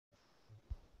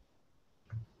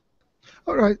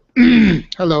All right.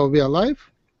 Hello, we are live.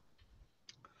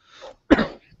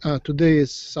 Today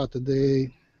is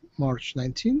Saturday, March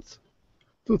 19th,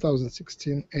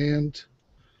 2016, and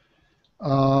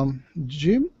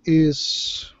Jim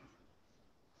is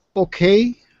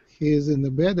okay. He is in the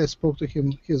bed. I spoke to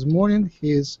him this morning. He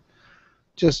is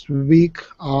just weak.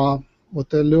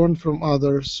 What I learned from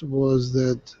others was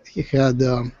that he had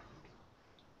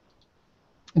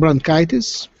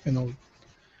bronchitis,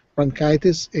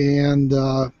 bronchitis, and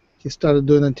he started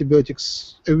doing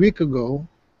antibiotics a week ago,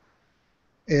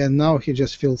 and now he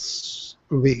just feels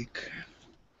weak.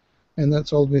 And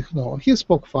that's all we know. He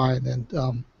spoke fine, and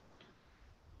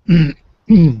there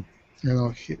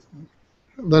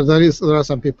are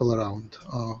some people around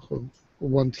who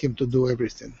want him to do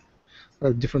everything. There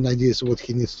are different ideas of what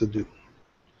he needs to do.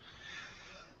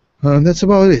 That's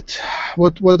about it.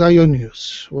 What are your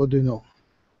news? What do you know?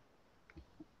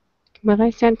 Well,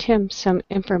 I sent him some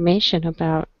information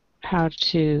about how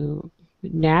to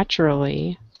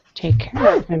naturally take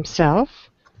care of himself.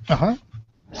 Uh-huh.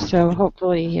 So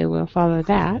hopefully he will follow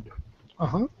that.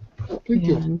 Uh-huh. Thank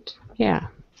you. Yeah.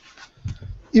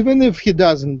 Even if he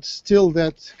doesn't, still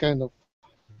that kind of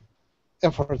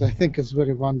effort, I think, is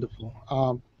very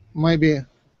wonderful. Maybe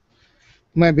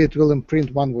it will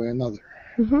imprint one way or another.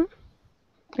 Mm-hmm.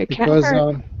 Because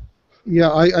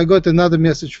yeah, I got another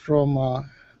message from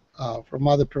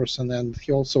other person, and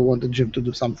he also wanted Jim to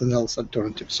do something else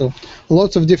alternative. So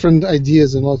lots of different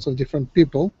ideas and lots of different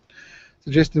people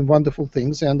suggesting wonderful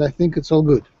things, and I think it's all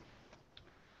good.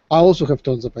 I also have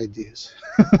tons of ideas.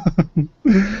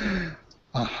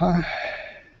 Uh-huh.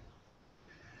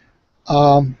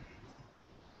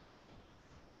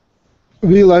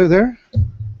 Will, are you there?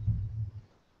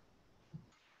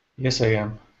 Yes, I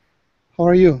am. How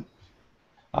are you?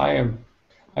 I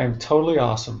am totally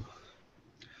awesome.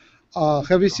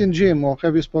 Have you seen Jim, or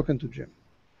have you spoken to Jim?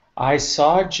 I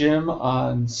saw Jim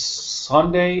on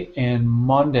Sunday and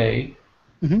Monday,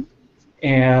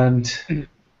 and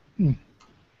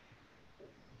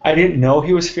I didn't know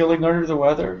he was feeling under the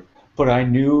weather, but I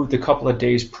knew the couple of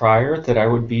days prior that I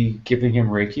would be giving him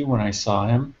Reiki when I saw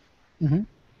him.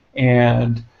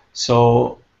 And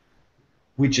so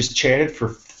we just chatted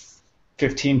for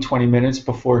 15, 20 minutes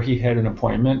before he had an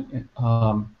appointment.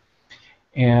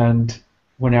 And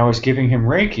when I was giving him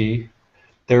Reiki,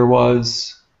 there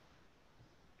was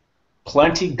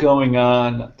plenty going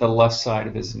on the left side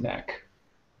of his neck.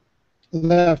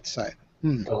 Left side.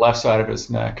 The left side of his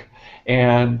neck.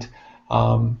 And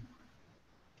my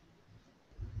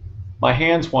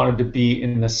hands wanted to be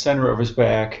in the center of his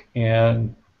back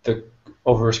and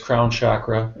over his crown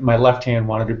chakra. My left hand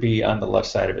wanted to be on the left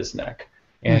side of his neck.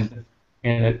 And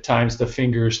at times the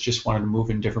fingers just wanted to move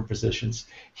in different positions.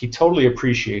 He totally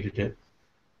appreciated it.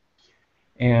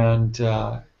 And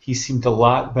he seemed a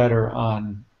lot better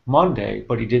on Monday,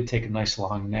 but he did take a nice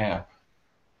long nap.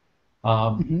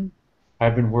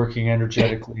 I've been working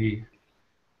energetically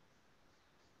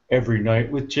every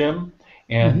night with Jim,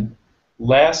 and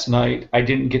last night I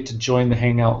didn't get to join the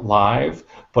Hangout live,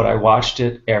 but I watched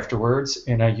it afterwards,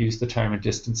 and I used the time and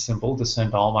distance symbol to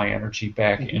send all my energy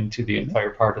back into the entire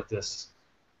part of this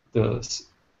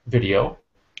video.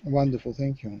 Wonderful,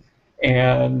 thank you.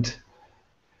 And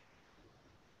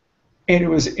it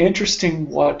was interesting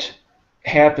what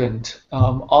happened.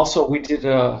 Also, we did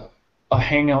a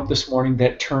hangout this morning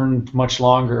that turned much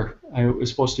longer. It was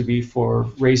supposed to be for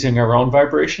raising our own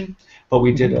vibration, but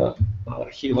we did a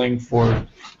healing for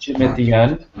Jim at the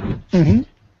end. And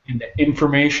the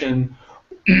information,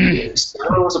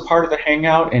 Sarah was a part of the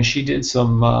hangout, and she did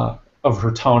some of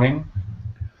her toning.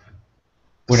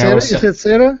 Sarah, is it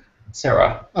Sarah?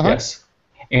 Sarah, yes.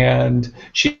 And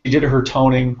she did her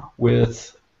toning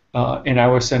with, and I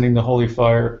was sending the holy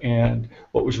fire. And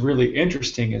what was really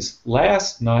interesting is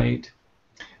last night,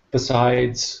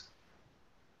 besides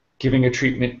giving a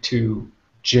treatment to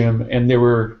Jim, and there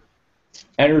were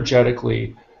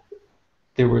energetically,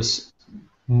 there was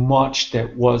much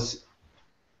that was,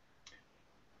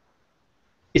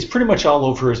 it's pretty much all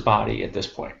over his body at this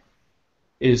point,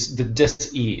 is the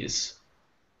dis-ease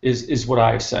is what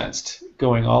I've sensed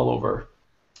going all over.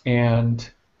 And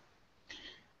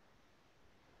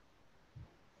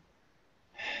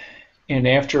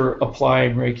after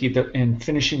applying Reiki and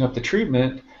finishing up the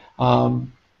treatment,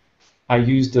 I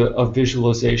used a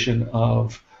visualization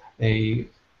of a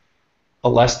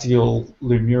celestial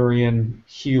Lemurian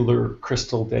healer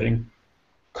crystal that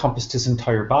encompassed his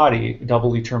entire body,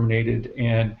 doubly terminated,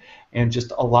 and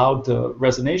just allowed the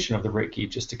resonation of the Reiki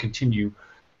just to continue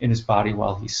in his body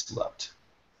while he slept.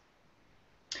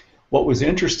 What was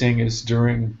interesting is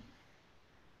during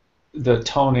the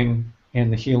toning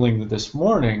and the healing this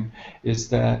morning is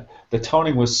that the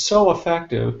toning was so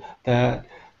effective that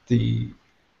the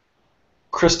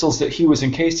crystals that he was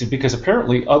encased in, because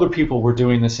apparently other people were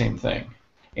doing the same thing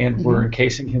and were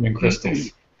encasing him in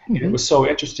crystals. And it was so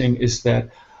interesting is that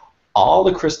all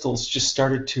the crystals just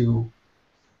started to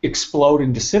explode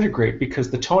and disintegrate because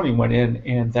the toning went in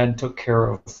and then took care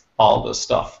of all the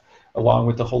stuff, along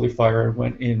with the holy fire, and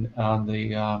went in on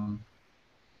the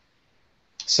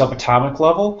subatomic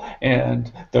level,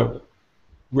 and the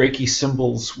Reiki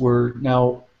symbols were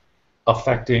now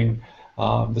affecting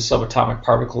the subatomic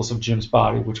particles of Jim's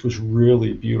body, which was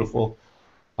really beautiful.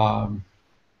 I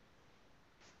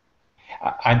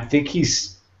think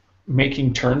he's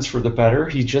making turns for the better.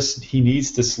 He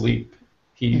needs to sleep.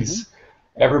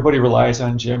 Everybody relies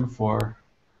on Jim for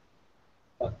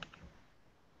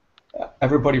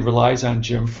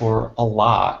a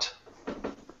lot.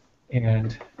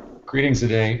 And greetings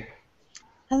today.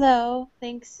 Hello,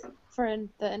 thanks for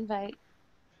the invite.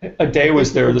 A day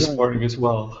was there this morning as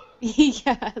well.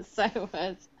 Yes, I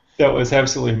was. That was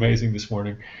absolutely amazing this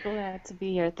morning. Glad to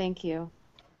be here. Thank you.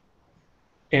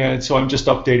 And so I'm just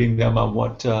updating them on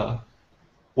what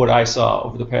I saw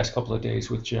over the past couple of days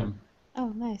with Jim.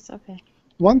 Oh, nice. Okay.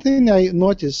 One thing I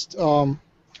noticed,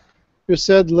 you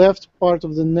said left part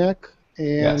of the neck,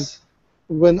 and Yes.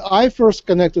 when I first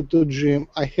connected to Jim,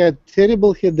 I had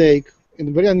terrible headache in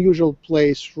a very unusual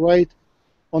place right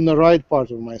on the right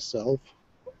part of myself,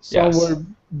 somewhere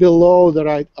below the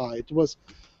right eye. It was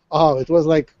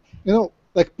like,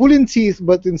 like pulling teeth,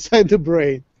 but inside the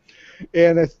brain.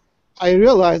 And I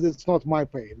realized it's not my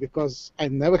pain because I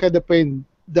never had the pain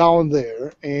down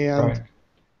there, and Right.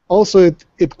 also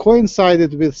it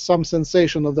coincided with some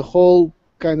sensation of the whole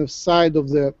kind of side of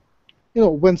the,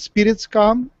 when spirits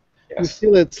come, you Yes.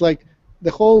 feel it's like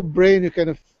the whole brain, you kind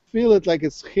of feel it like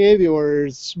it's heavy or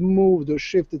it's moved or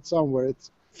shifted somewhere.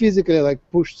 It's physically like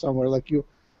pushed somewhere, like you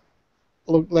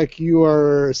look like you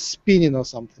are spinning or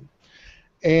something.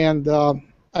 And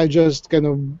I just kind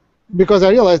of, because I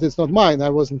realized it's not mine, I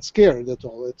wasn't scared at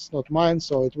all. It's not mine,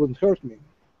 so it wouldn't hurt me.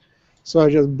 So I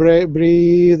just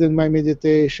breathed in my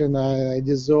meditation, I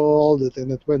dissolved it,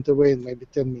 and it went away in maybe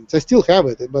 10 minutes. I still have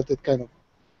it, but it kind of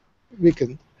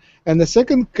weakened. And the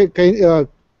second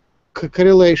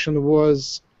correlation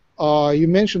was, you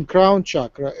mentioned crown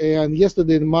chakra, and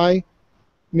yesterday in my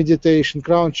meditation,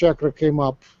 crown chakra came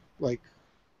up, like,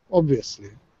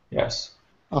 obviously. Yes.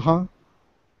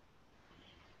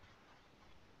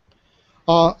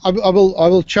 I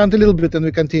will chant a little bit and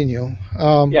we continue.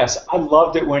 Yes, I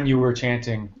loved it when you were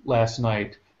chanting last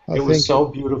night. It was so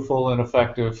beautiful and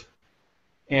effective,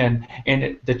 and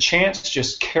the chants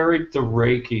just carried the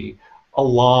Reiki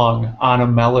along on a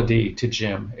melody to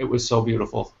Jim. It was so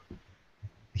beautiful.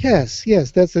 Yes,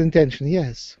 that's the intention.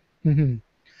 Yes. Mm-hmm.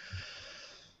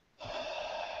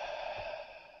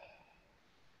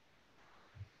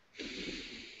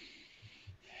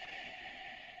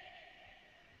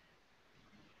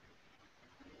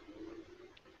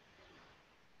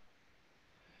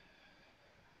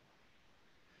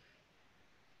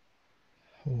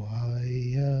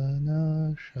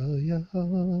 Vayana Shaya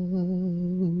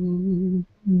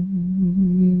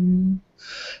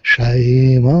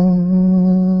Shaima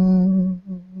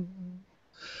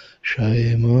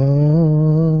Shaima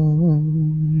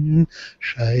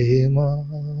Shaima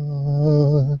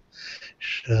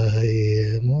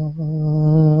Shaima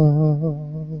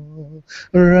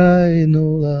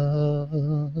Rainula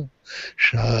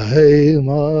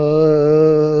Shaima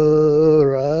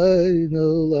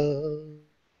Rainula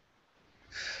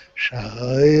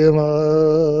Shaima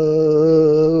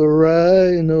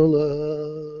Rainula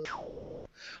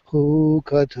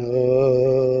Hukata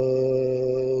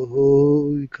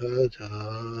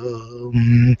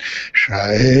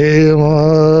Shaima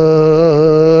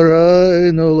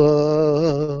Rainula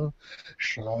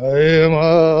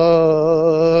Shaima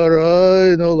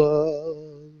Rainula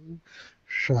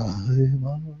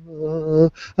Shaima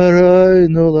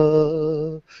Rainula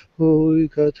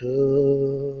Hukata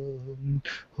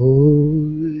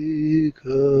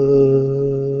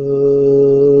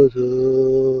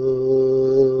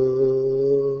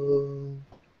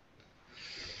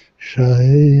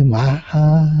Shaima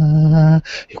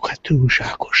Yukatusha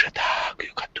Kushata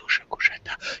Yukatusha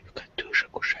Kushata Yukatusha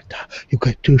Kushata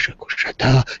Yukatusha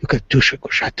Kushata Yukatusha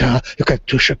Kushata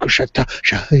Yukatusha Kushata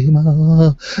Shaima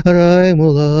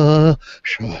Raimula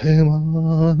Shaima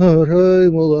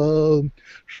Raimula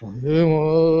Shaima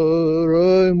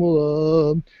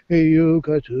Raimula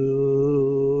Yukatu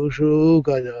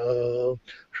Shukada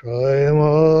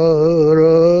Shaima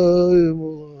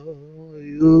Raimula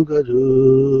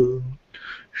Yukatu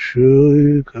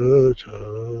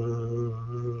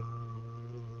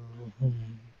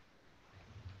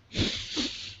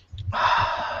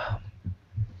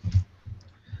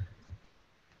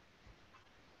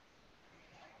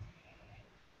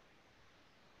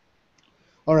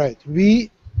All right,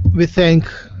 we thank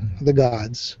the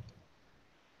gods.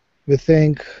 We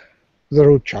thank the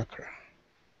root chakra.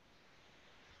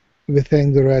 We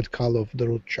thank the red color of the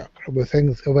root chakra. We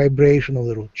thank the vibration of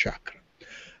the root chakra.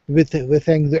 We thank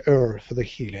the earth for the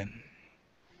healing.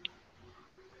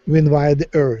 We invite the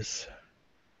earth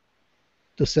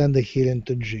to send the healing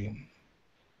to Jim.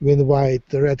 We invite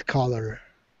the red color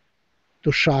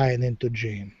to shine into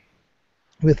Jim.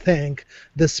 We thank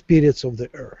the spirits of the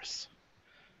earth.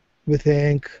 We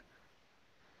thank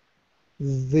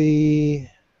the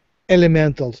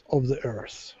elementals of the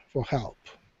earth for help.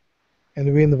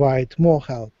 And we invite more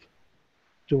help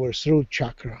towards root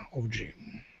chakra of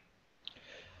Jim.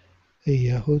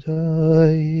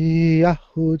 Yahudai,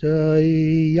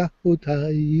 Yahudai,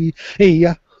 Yahudai,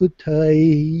 Yahudai,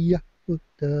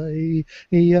 Yahudai,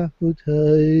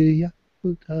 Yahudai,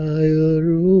 Yahudai,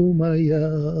 Rumaya,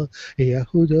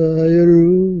 Yahudai,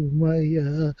 Rumaya,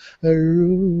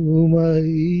 Rumaya,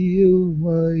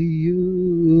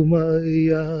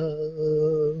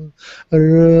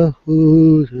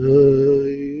 Rahudai.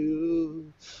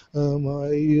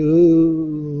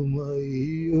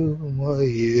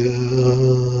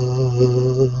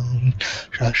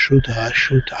 Ashuta,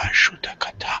 ashuta, ashuta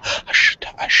kata, ashuta,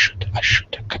 ashuta,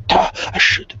 ashuta kata,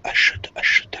 ashuta, ashuta,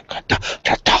 ashuta kata,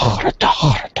 ratah,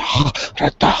 ratah, ratah,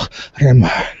 ratah,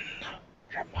 Raman,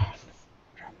 Raman,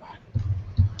 Raman.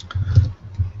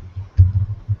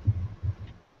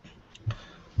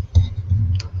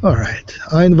 All right,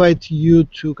 I invite you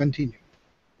to continue,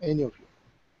 any of you.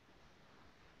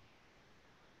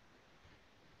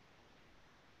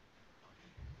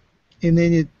 In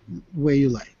any way you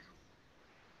like.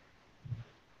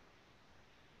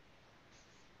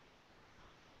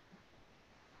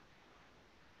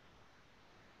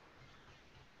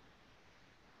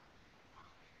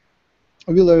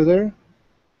 Will, are you there?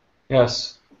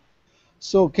 Yes.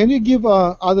 So, can you give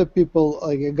other people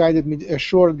like a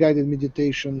short guided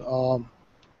meditation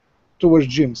towards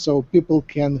Jim, so people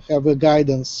can have a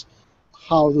guidance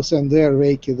how to send their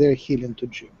Reiki, their healing to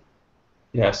Jim?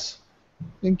 Yes.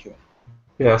 Thank you.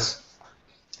 Yes.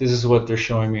 This is what they're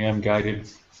showing me. I'm guided.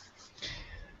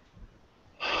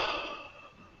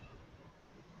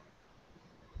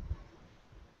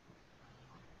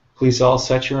 Please all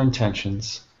set your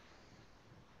intentions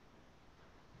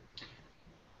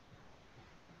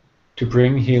to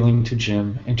bring healing to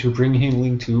Jim and to bring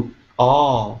healing to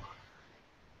all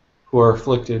who are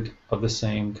afflicted of the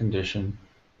same condition.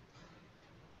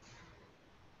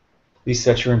 Please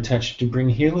set your intention to bring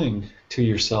healing to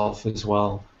yourself as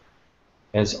well,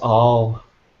 as all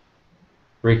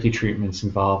Reiki treatments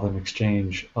involve an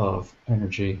exchange of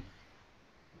energy.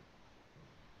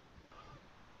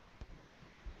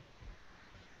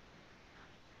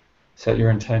 Set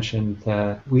your intention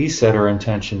that we set our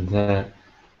intention that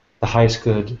the highest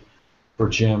good for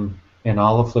Jim and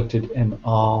all afflicted and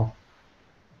all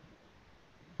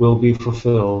will be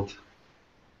fulfilled.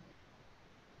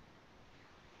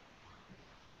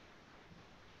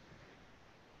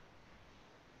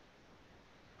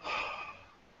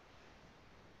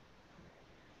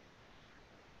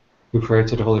 We pray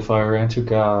to the Holy Fire and to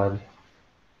God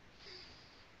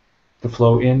to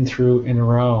flow in, through, and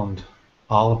around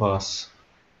all of us,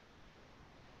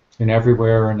 and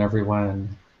everywhere and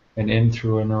everywhen, and in,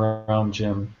 through, and around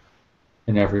Jim,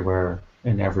 and everywhere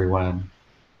and everywhen.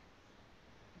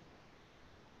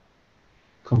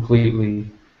 Completely,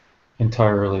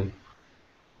 entirely.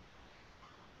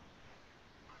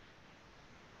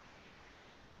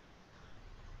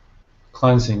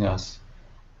 Cleansing us,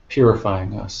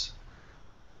 purifying us,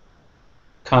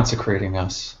 consecrating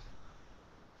us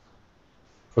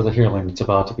for the healing that's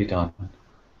about to be done.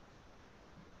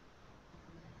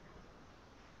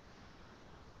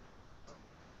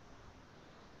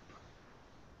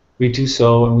 We do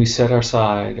so and we set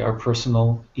aside our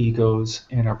personal egos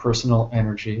and our personal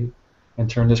energy and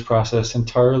turn this process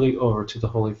entirely over to the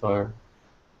Holy Fire.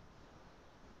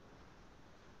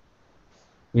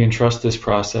 We entrust this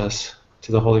process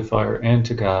to the Holy Fire and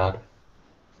to God.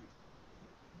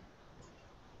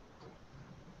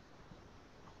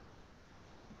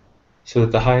 So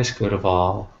that the highest good of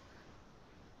all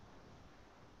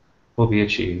will be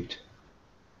achieved.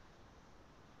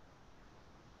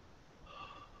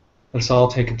 Let's all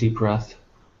take a deep breath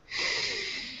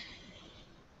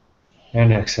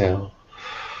and exhale.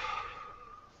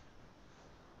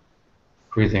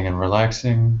 Breathing and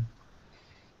relaxing,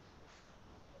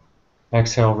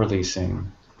 Exhale,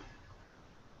 releasing.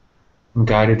 I'm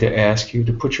guided to ask you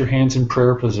to put your hands in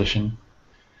prayer position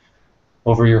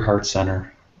over your heart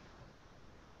center.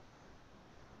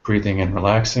 Breathing and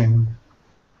relaxing.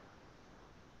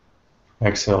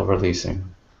 Exhale,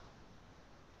 releasing.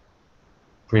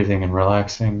 Breathing and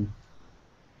relaxing.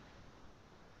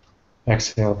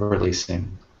 Exhale,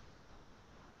 releasing.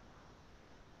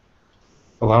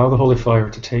 Allow the Holy Fire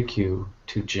to take you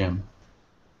to Jim.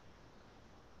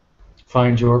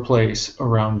 Find your place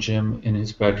around Jim in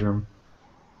his bedroom.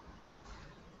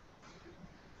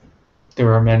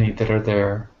 There are many that are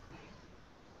there.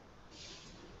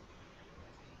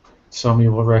 Some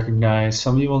you will recognize,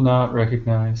 some you will not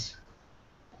recognize.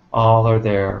 All are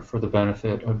there for the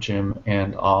benefit of Jim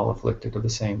and all afflicted of the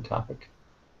same topic.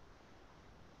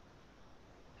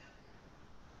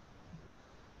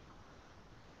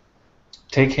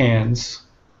 Take hands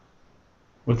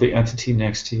with the entity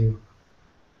next to you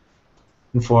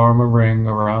and form a ring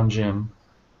around Jim.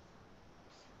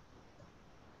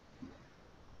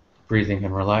 Breathing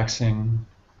and relaxing.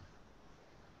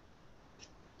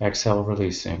 Exhale,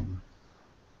 releasing.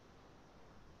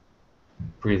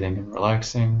 Breathing and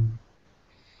relaxing.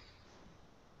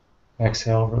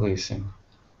 Exhale, releasing.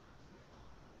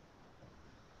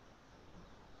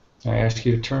 I ask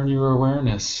you to turn your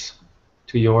awareness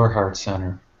to your heart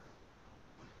center.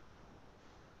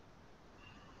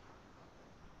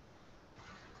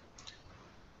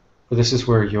 For this is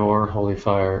where your holy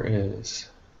fire is.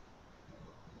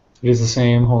 It is the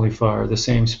same holy fire, the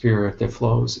same spirit that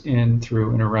flows in,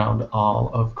 through, and around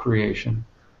all of creation.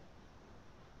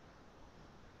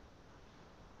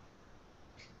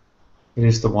 It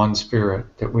is the one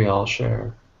spirit that we all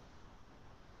share.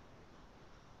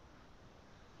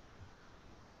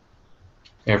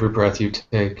 Every breath you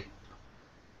take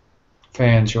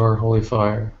fans your holy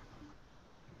fire,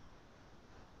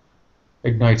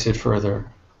 ignites it further,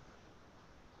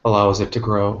 allows it to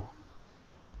grow.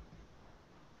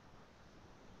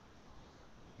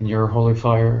 And your holy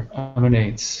fire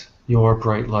emanates your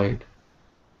bright light,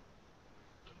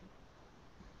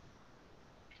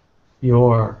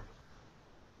 your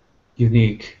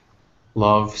unique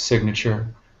love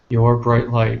signature, your bright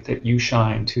light that you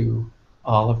shine to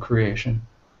all of creation.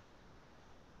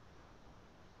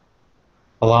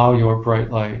 Allow your bright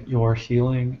light, your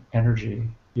healing energy,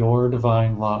 your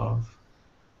divine love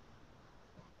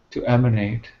to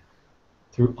emanate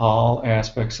through all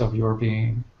aspects of your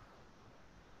being.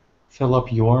 Fill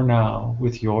up your now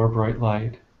with your bright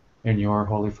light and your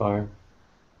holy fire.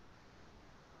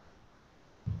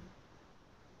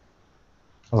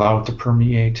 Allow it to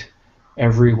permeate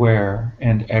everywhere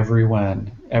and every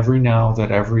when, every now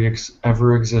that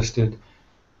ever existed.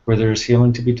 Where there is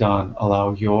healing to be done,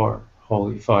 allow your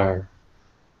holy fire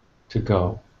to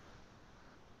go.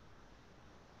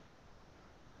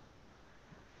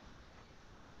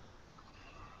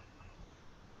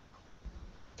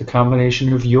 The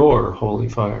combination of your holy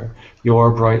fire,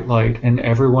 your bright light, and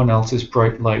everyone else's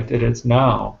bright light that is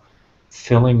now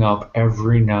filling up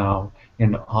every now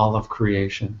in all of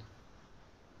creation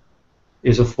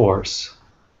is a force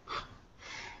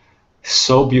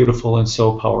so beautiful and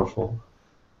so powerful.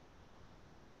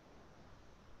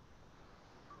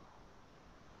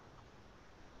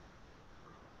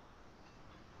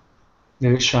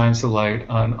 That it shines the light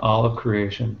on all of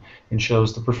creation and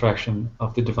shows the perfection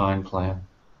of the divine plan.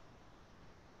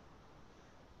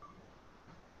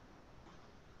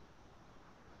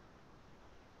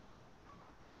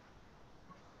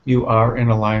 You are in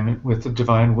alignment with the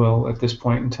divine will at this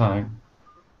point in time.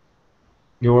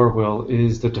 Your will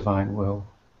is the divine will.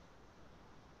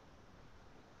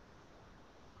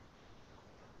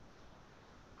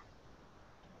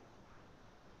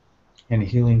 And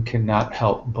healing cannot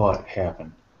help but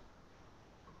happen.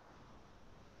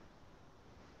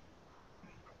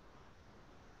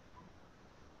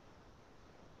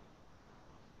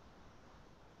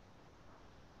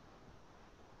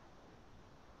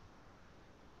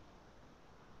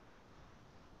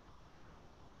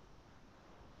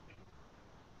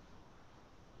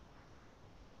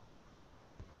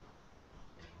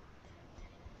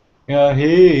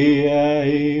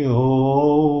 Yahyel,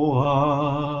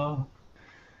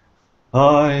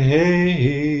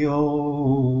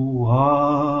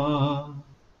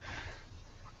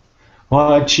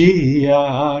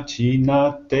 Wachia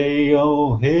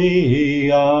chinateo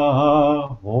heya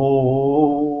hoa.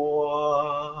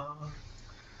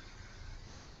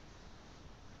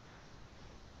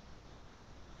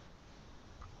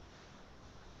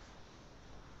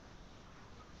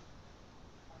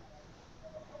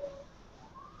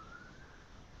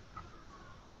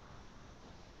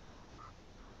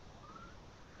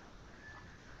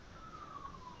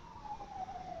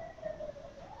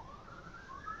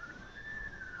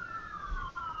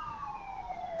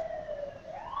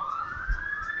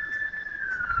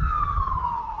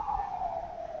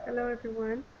 Hello,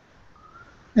 everyone.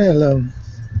 Hello.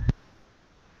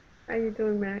 How you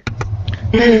doing, Max?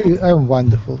 Hey, I'm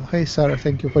wonderful. Hey, Sarah,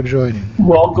 thank you for joining.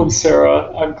 Welcome,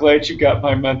 Sarah. I'm glad you got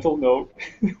my mental note.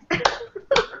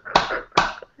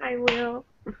 I will.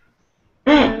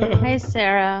 Hi,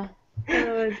 Sarah.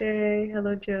 Hello, Jay.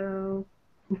 Hello, Joe.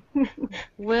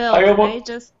 Will, I can I almost,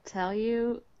 just tell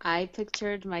you, I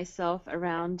pictured myself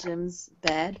around Jim's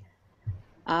bed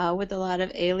with a lot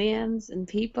of aliens and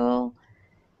people.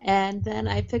 And then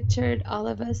I pictured all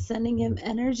of us sending him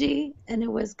energy, and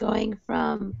it was going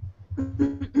from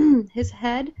his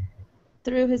head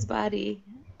through his body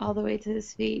all the way to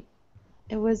his feet.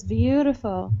 It was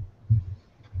beautiful.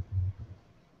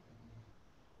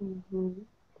 Mm-hmm.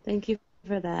 Thank you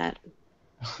for that.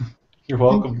 you're Thank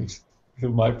welcome. you. It's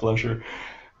my pleasure.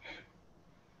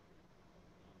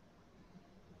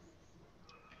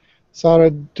 Sarah,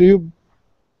 do you,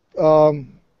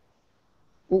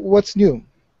 what's new?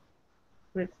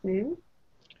 What's new?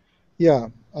 Yeah.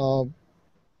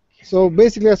 So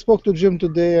basically, I spoke to Jim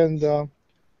today, and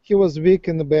he was weak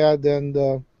in the bed,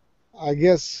 and I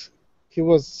guess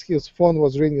his phone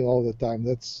was ringing all the time.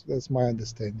 That's my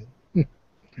understanding.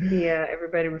 Yeah,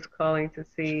 everybody was calling to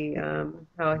see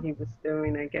how he was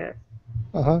doing, I guess.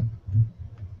 Uh-huh.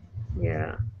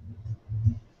 Yeah.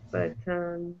 But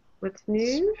what's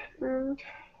new?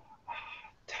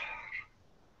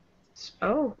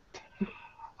 Oh,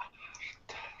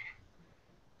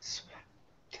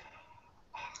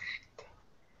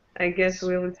 I guess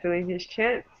Will is doing his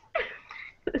chant.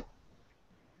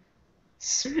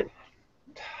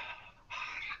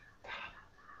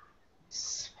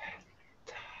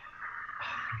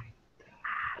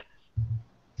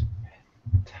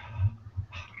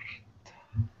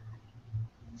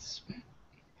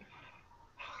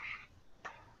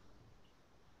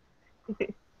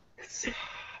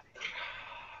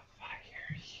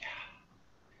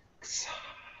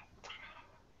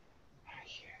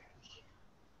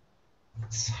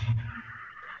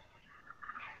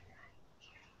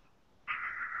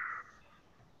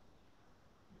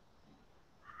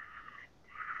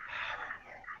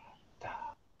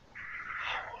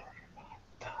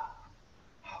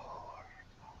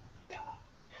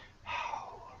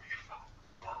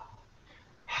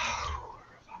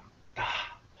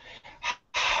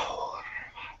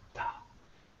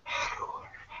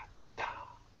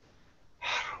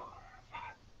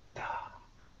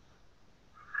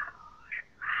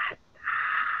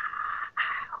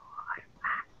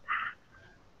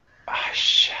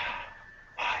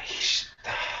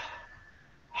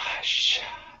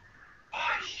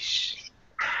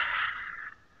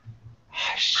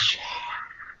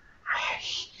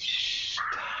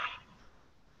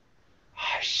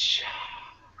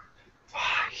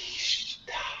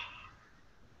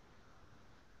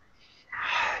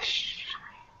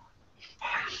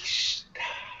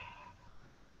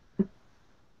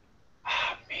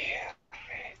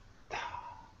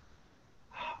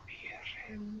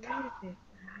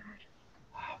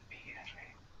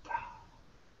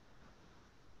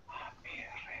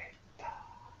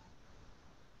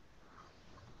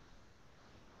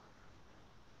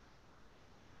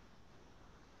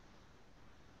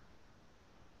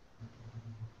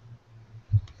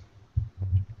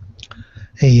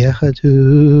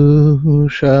 Yahatu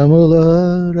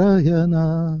Shamula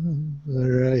Rayana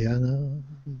Rayana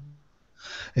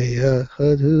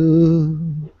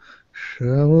Yahatu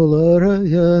Shamula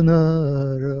Rayana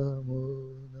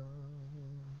Ramuna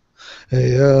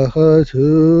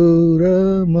Yahatu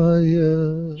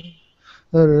Ramaya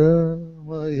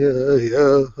Ramaya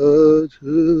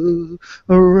Yahatu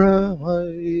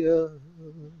Ramaya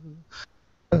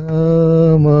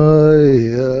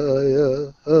Ramaya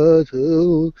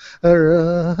Yahatu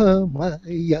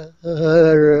Ramaya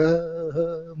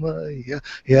Ramaya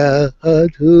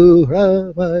Yahatu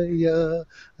Ramaya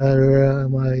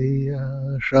Ramaya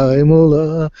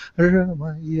Shaimula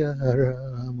Ramaya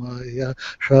Ramaya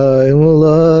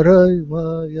Shaimula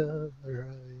Ramaya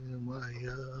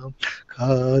Ramaya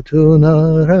Katuna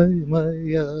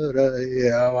Ramaya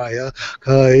Ramaya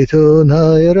Kaituna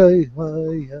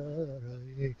Ramaya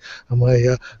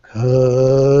Maya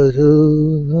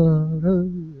Kaduna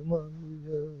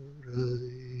Maya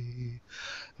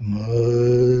Maya.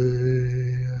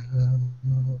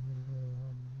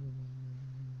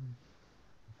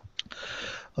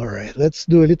 All right, let's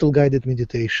do a little guided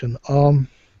meditation.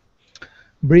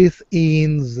 Breathe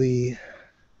in the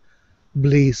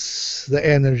bliss, the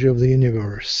energy of the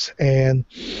universe, and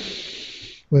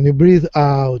when you breathe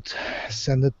out,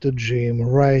 send it to Jim,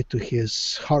 right to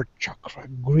his heart chakra,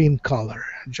 green color.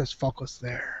 Just focus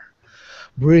there.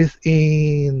 Breathe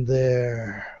in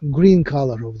there, green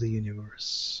color of the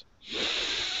universe.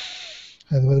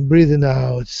 And when breathing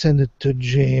out, send it to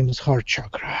Jim's heart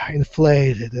chakra.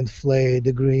 Inflate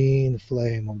the green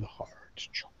flame of the heart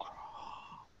chakra.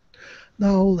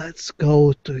 Now let's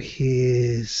go to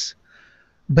his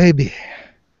baby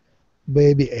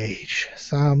age.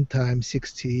 Sometime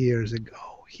 60 years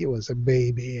ago, he was a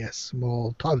baby, a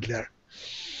small toddler.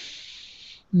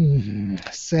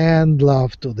 Send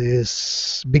love to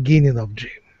this beginning of Jim,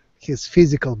 his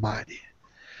physical body,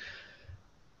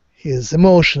 his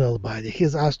emotional body,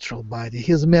 his astral body,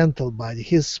 his mental body,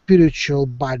 his spiritual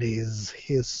bodies,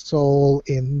 his soul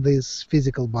in this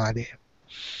physical body.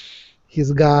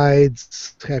 His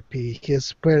guides happy,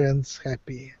 his parents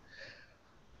happy.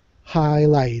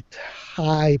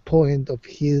 High point of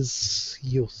his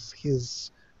youth,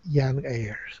 his young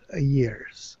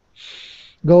years.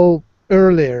 Go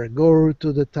earlier, go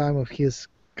to the time of his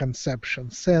conception.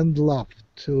 Send love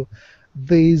to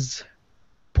this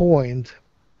point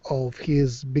of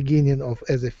his beginning of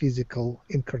as a physical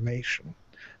incarnation.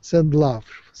 Send love,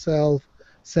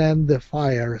 send the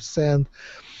fire, send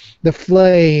the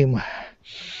flame,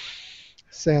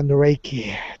 send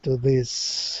Reiki to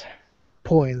this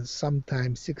point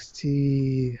sometime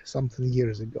 60 something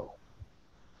years ago.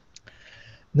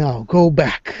 Now go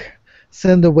back,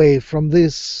 send away from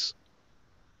this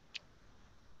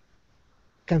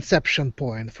conception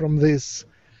point, from this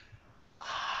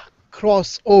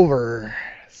crossover.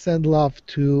 Send love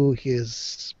to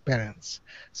his parents.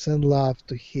 Send love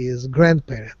to his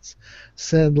grandparents.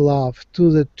 Send love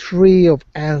to the tree of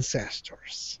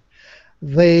ancestors.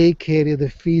 They carry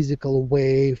the physical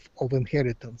wave of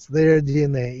inheritance. Their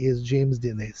DNA is Jim's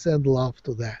DNA. Send love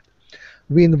to that.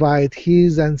 We invite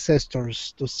his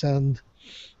ancestors to send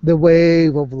the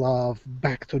wave of love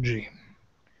back to Jim.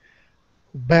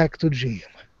 Back to Jim.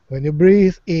 When you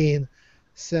breathe in,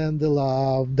 send the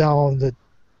love down the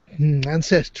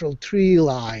ancestral tree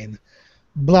line,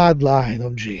 bloodline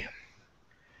of Jim,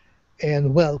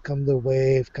 and welcome the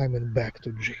wave coming back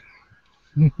to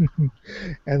Jim.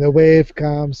 And the wave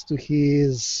comes to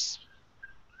his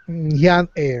young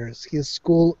heirs, his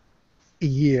school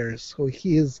years, so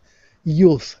his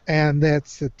youth, and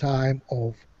that's the time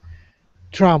of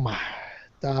trauma,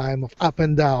 time of up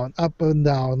and down,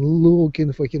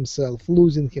 looking for himself,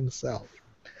 losing himself.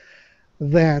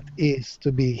 That is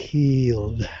to be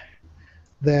healed.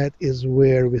 That is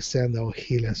where we send our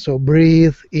healing. So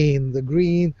breathe in the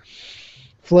green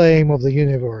flame of the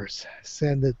universe.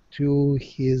 Send it to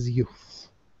his youth.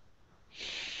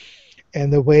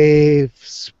 And the wave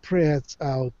spreads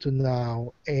out to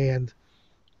now and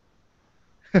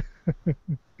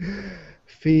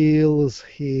fills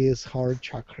his heart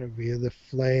chakra with the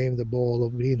flame, the ball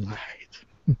of green light.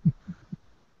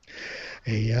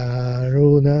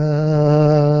 Yaruna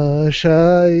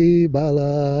Shai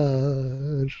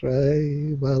Bala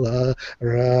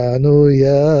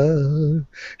Ranuya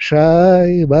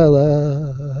Shai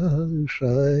Bala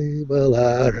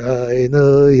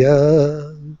Rainuya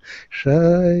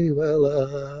Shai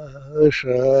Bala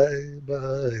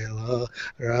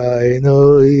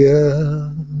Rainuya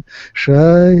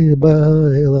Shai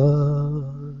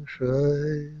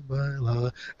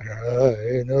Bala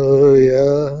Rainuya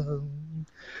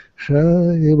Shai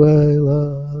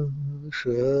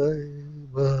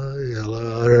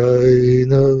Baila,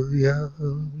 Rainoya,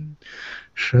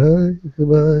 Shai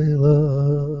Baila,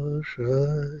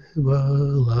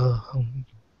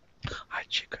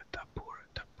 Achika Tapura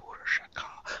Shaka,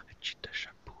 Achita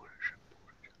Shapura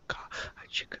Shaka,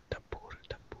 Achika Tapura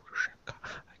Shaka,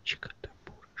 Achika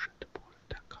Tapura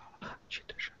Taka,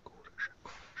 Achita Shakura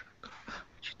Shaka,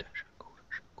 Achita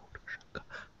Shakura Shaka,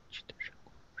 Achita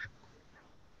Shakura.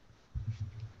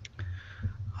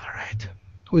 All right,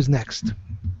 who's next?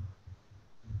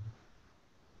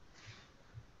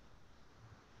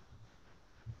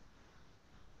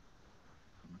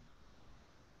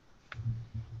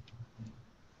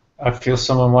 I feel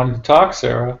someone wanted to talk,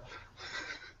 Sarah.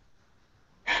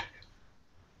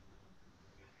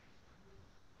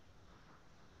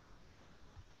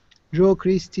 Joe,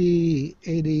 Christy,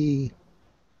 Eddie.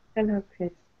 Hello,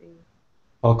 Christy.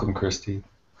 Welcome, Christy.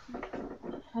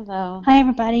 Hello. Hi,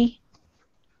 everybody.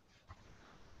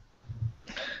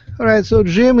 All right, so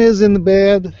Jim is in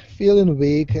bed, feeling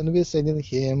weak, and we're sending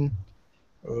him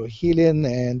healing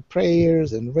and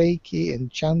prayers and Reiki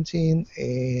and chanting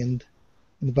and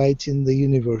inviting the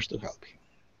universe to help him.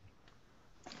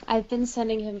 I've been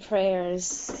sending him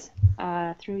prayers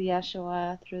through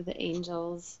Yeshua, through the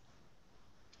angels.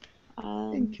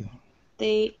 Thank you.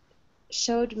 They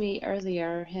showed me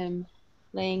earlier him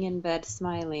laying in bed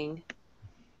smiling,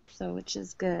 so which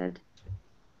is good.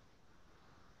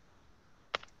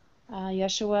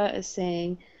 Yeshua is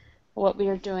saying what we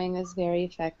are doing is very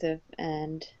effective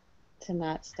and to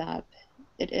not stop.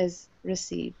 It is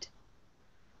received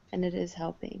and it is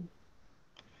helping.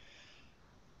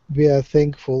 We are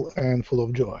thankful and full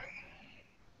of joy.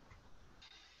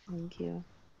 Thank you.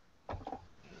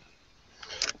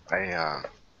 I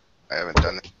haven't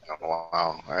done it in a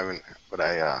while. I haven't, but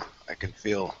I can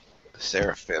feel the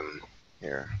seraphim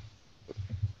here,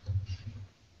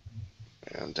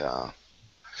 and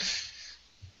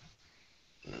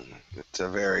it's a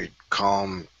very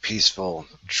calm, peaceful,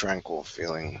 tranquil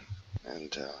feeling.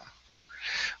 And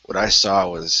what I saw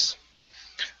was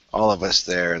all of us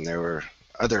there, and there were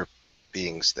other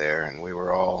beings there, and we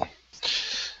were all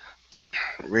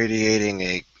radiating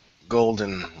a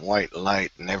golden white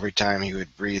light, and every time he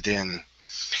would breathe in,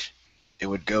 it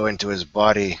would go into his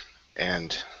body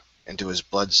and into his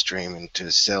bloodstream, into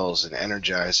his cells, and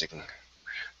energizing,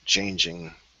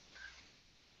 changing.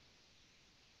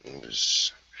 And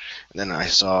then I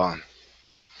saw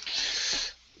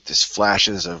these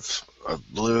flashes of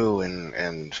blue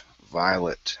and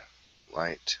violet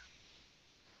light.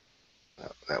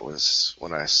 That was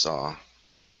what I saw.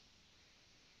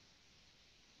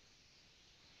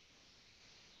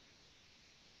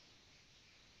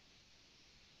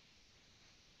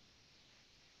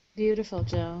 Beautiful,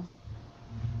 Joe.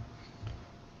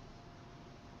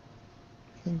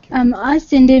 Thank you. I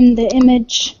send him the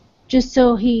image just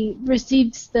so he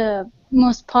receives the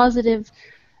most positive,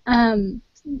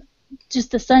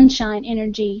 just the sunshine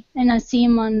energy. And I see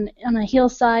him on a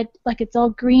hillside, like it's all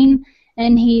green,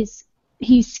 and he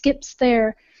skips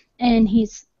there, and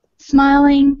he's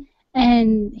smiling,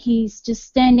 and he's just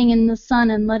standing in the sun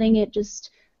and letting it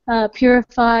just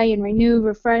purify and renew,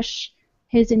 refresh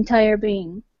his entire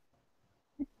being.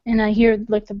 And I hear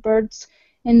like the birds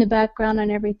in the background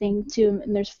and everything too,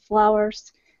 and there's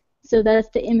flowers. So that's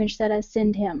the image that I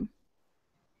send him.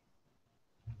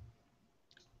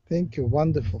 Thank you.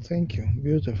 Wonderful. Thank you.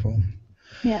 Beautiful.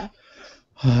 Yeah.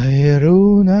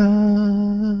 Hairuna,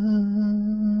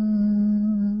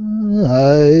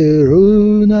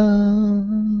 Hairuna,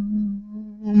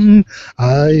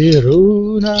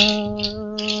 Hairuna,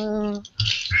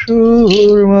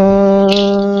 Shurma,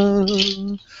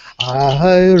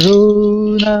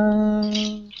 Hairuna,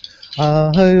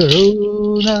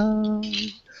 Hairuna,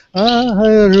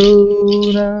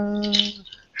 Hairuna,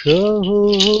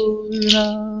 Shurma,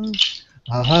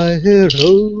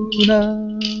 Hairuna,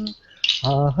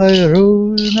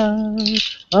 Hairuna,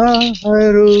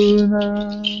 Hairuna,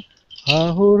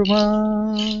 Hahurma,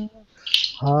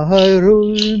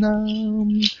 Hairuna,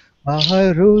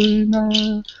 Hairuna,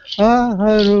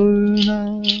 Hairuna,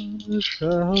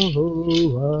 Shahualaina.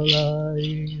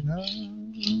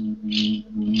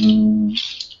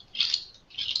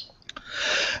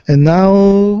 And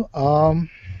now,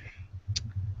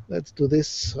 let's do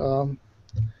this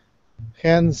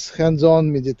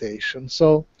hands-on meditation.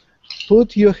 So,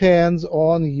 put your hands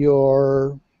on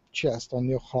your chest, on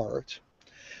your heart,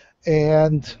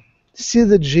 and see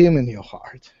the gym in your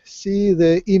heart. See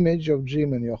the image of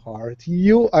Jim in your heart.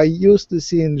 You are used to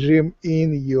seeing Jim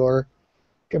in your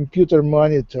computer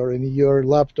monitor, in your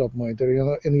laptop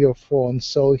monitor, in your phone.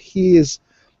 So he is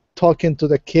talking to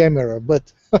the camera,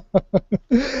 but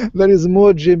there is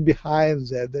more Jim behind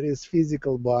that. There is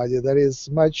physical body. There is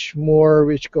much more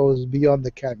which goes beyond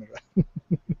the camera.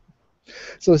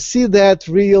 So see that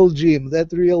real Jim,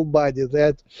 that real body,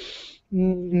 that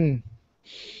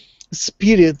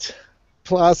spirit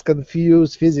plus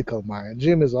confused physical mind.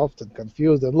 Jim is often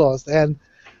confused and lost, and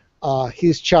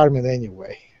he's charming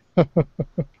anyway.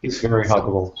 He's very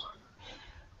huggable.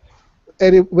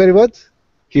 Very what?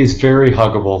 He's very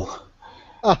huggable.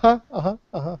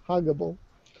 Huggable.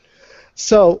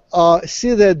 So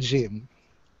see that Jim,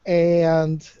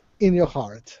 and in your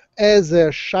heart as a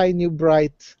shiny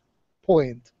bright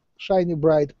point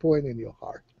in your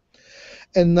heart.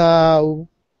 And now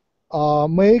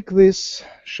make this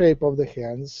shape of the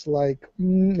hands like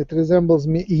it resembles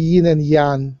yin and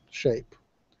yang shape.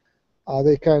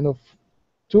 They kind of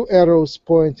two arrows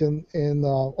pointing in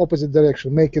opposite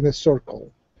direction, making a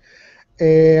circle.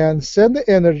 And send the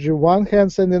energy, one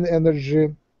hand sending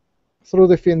energy through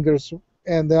the fingers,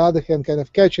 and the other hand kind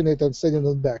of catching it and sending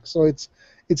it back. So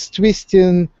it's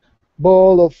twisting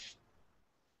ball of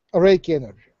Reiki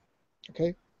energy,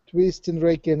 okay? Twisting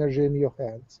Reiki energy in your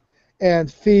hands.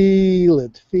 And feel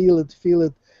it,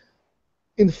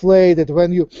 inflated.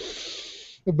 When you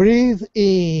breathe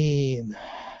in,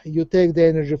 you take the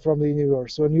energy from the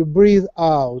universe. When you breathe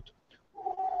out,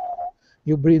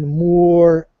 you bring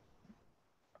more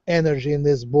energy in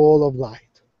this ball of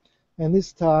light. And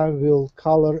this time we'll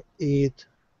color it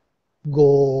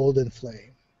golden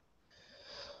flame.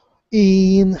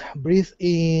 In, breathe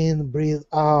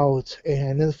out,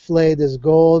 and inflate this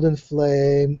golden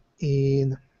flame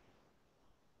in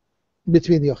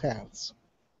between your hands.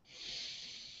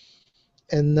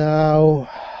 And now,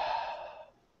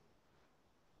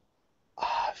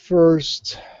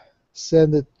 first,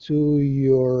 send it to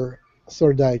your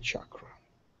third eye chakra.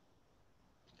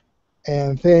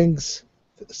 And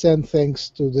send thanks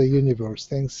to the universe.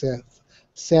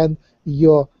 Send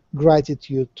your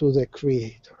gratitude to the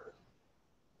Creator.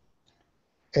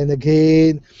 And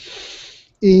again,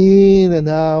 in and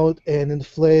out, and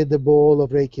inflate the ball of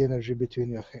Reiki energy between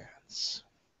your hands.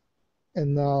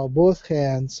 And now both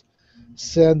hands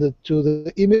send it to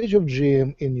the image of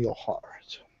Jim in your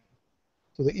heart.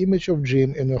 To the image of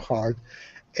Jim in your heart.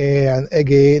 And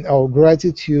again, our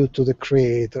gratitude to the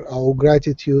Creator, our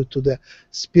gratitude to the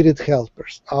spirit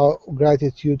helpers, our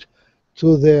gratitude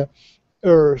to the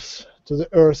earth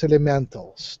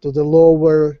elementals, to the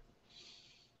lower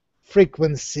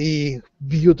frequency,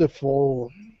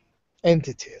 beautiful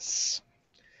entities,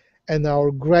 and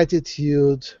our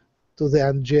gratitude to the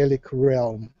angelic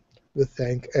realm. We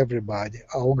thank everybody.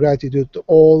 Our gratitude to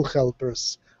all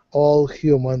helpers, all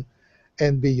human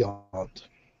and beyond.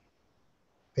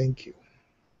 Thank you.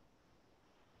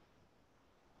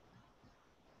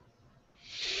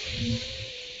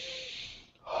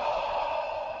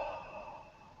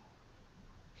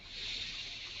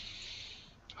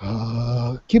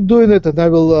 Keep doing it, and I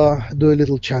will do a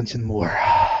little chanting more.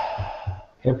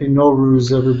 Happy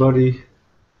Nowruz, everybody.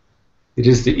 It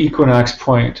is the equinox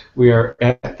point. We are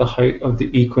at the height of the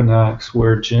equinox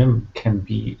where Jim can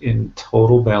be in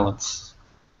total balance.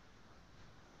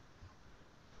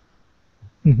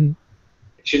 Mm-hmm.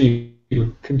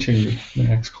 Continue,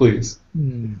 Max, please.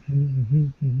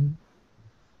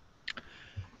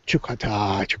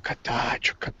 Chukata, chukata,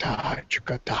 chukata,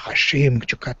 chukata, Hashim,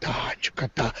 chukata,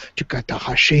 chukata, chukata,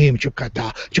 Hashim,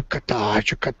 chukata, chukata,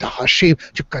 chukata, Hashim,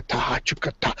 chukata,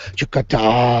 chukata, chukata,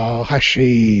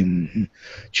 Hashim,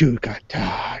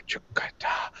 chukata,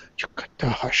 chukata, chukata,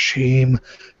 Hashim,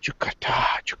 chukata,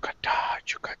 chukata,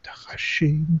 chukata,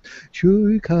 Hashim,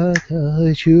 chukata,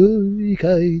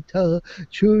 chukata,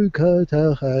 chukata,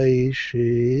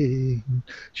 Hashim,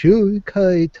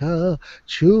 chukata,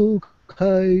 chukata.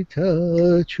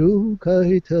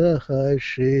 Chukaita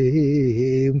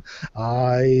Hashim,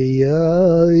 ay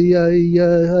ay ay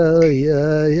ay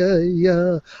ay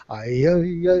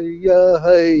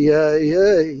ay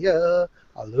ay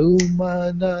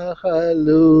Halumana,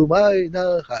 halumaina,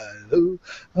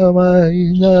 halumaina,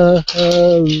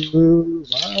 halumaina,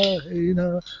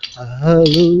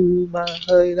 halumaina,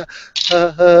 halumaina,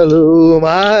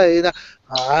 halumaina,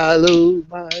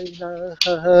 halumaina,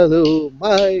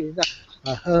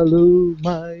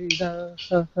 halumaina,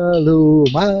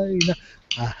 halumaina,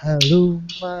 halumaina,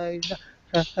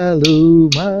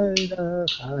 halumaina,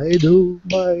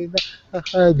 halumaina,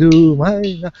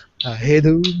 halumaina,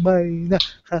 halumaina,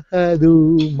 halumaina.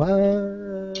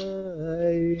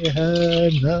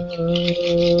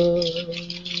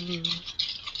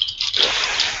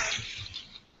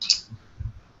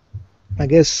 I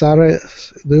guess, Sarah,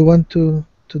 do you want to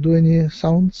do any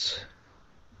sounds?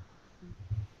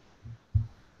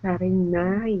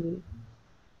 Sarinai,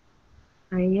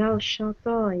 ayao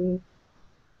shotoi,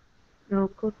 no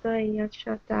kotoi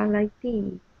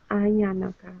yashatalaiti,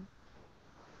 ayanaka.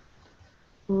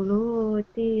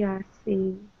 Ulutiasi,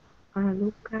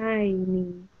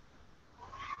 alukaini,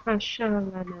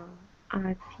 hashalana,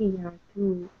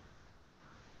 atiatu,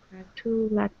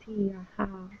 katulatiaha,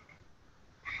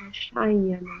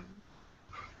 hashayana,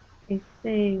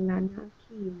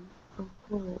 eselanaki,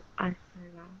 oko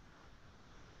asala.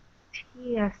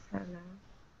 Tiasala,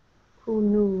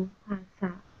 kunu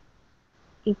hasa,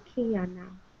 ikiana,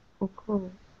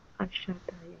 oko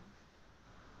ashataya.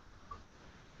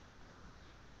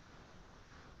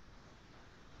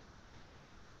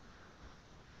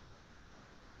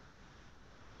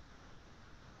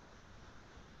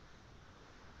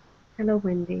 Hello,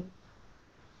 Wendy.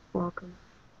 Welcome.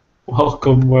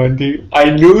 Welcome, Wendy.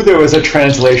 I knew there was a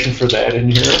translation for that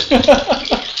in here.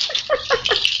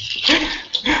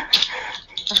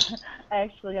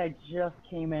 Actually, I just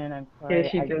came in. I'm sorry. Yeah,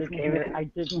 she just came in. I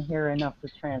didn't hear enough to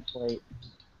translate.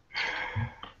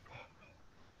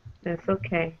 That's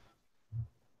okay.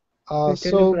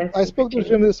 So I spoke to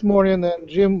Jim this morning, and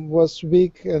Jim was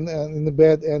weak and in the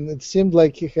bed, and it seemed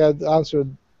like he had answered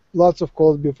lots of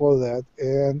calls before that.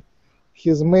 And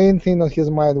his main thing on his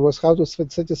mind was how to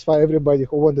satisfy everybody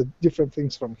who wanted different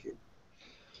things from him.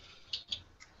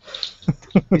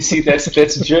 You see, that's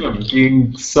Jim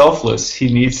being selfless.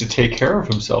 He needs to take care of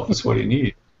himself. Is what he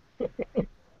needs.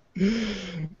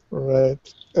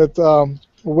 Right.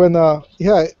 When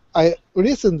yeah, I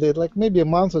recently, like maybe a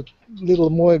month or little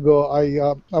more ago,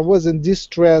 I was in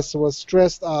distress, was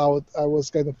stressed out, I was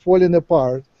kind of falling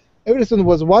apart. Everything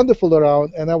was wonderful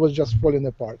around, and I was just falling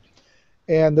apart.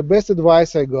 And the best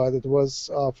advice I got, it was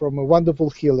from a wonderful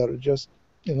healer. Just,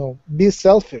 be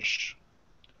selfish.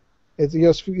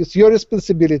 It's your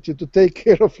responsibility to take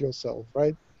care of yourself,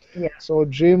 right? Yeah. So,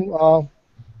 Jim,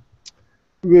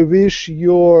 we wish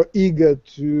your ego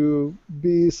to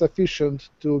be sufficient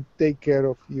to take care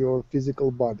of your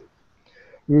physical body.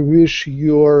 We wish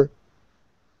your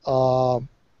aura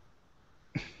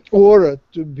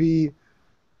to be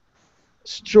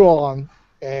strong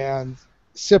and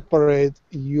separate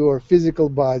your physical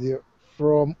body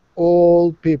from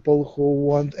all people who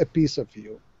want a piece of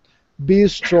you. Be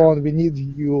strong. We need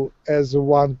you as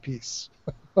one piece.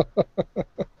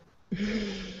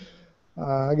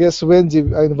 I guess, Wendy,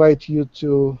 I invite you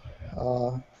to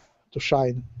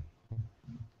shine.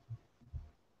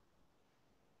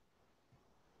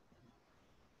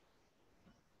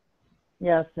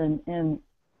 Yes, and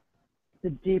the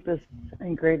deepest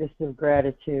and greatest of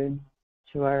gratitude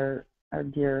to our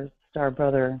dear star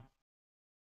brother,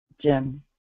 Jim.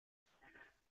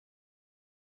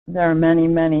 There are many,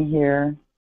 many here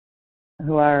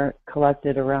who are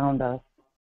collected around us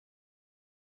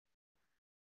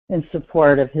in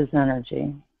support of his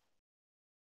energy.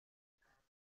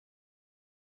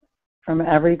 From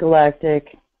every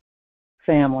galactic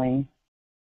family,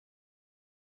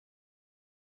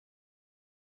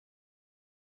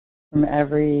 from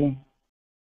every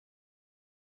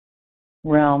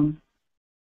realm,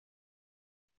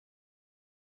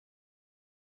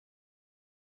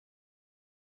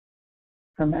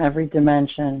 from every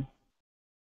dimension,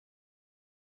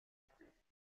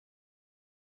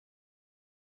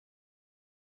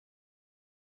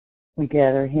 we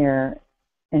gather here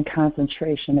in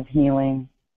concentration of healing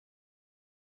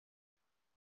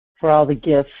for all the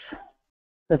gifts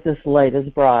that this light has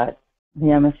brought.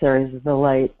 The emissaries of the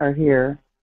light are here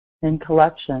in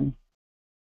collection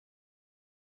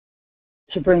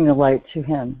to bring the light to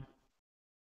him.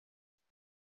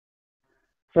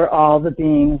 For all the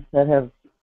beings that have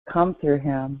come through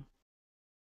him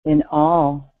in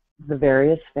all the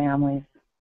various families,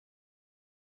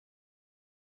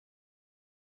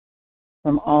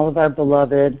 from all of our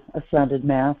beloved ascended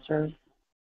masters,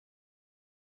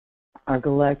 our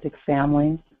galactic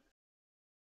families,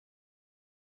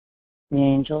 the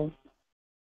angels,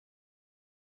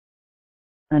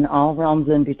 and all realms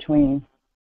in between.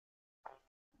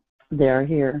 They are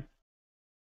here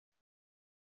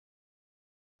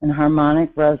in harmonic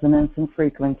resonance and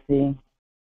frequency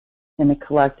in a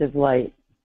collective light,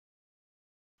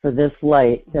 for this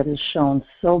light that is shown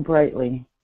so brightly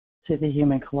to the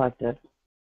human collective.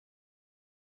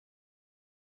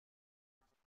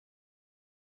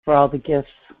 For all the gifts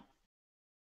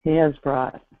he has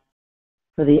brought,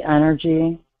 for the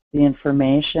energy, the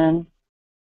information,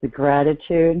 the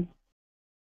gratitude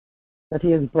that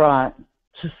he has brought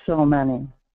to so many.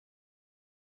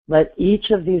 Let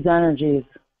each of these energies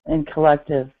in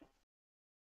collective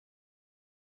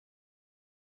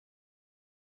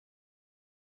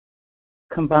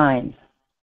combined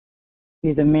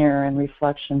be the mirror and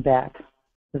reflection back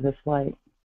to this light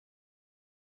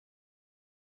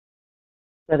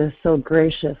that has so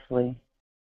graciously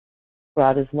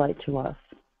brought his light to us.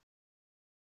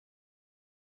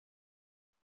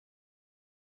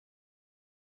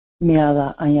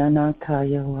 Miala ayana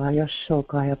kaya waya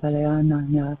shokaya baleana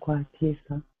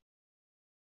nyakwatisa.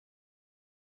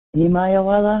 Imaya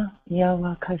wala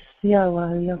yawa kasia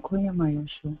wa yakuya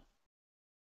mayashu.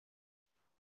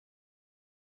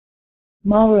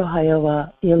 Mauro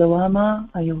hayawa ilawama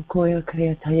ayokoya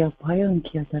kayataya payan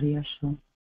kiatariashu.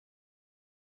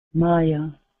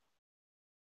 Maya.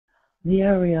 The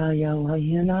area yawa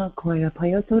yena koya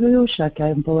payatoru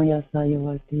shaka mboya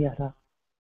sayawa tiara.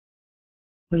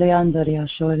 Leandaria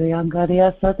shole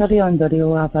angaria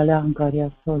satariandario abala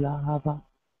angaria sola hava.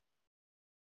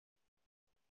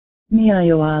 Mia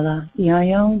yoala,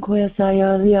 yayan koya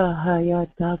sayalia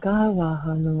hayatagawa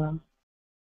halua.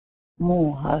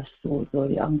 Moha sozo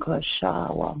yanka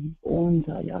shawa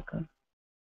onda yaka.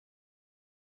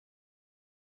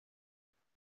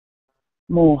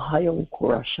 Moha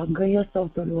yokura shangaya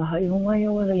sotolu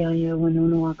hayumaya wala yaya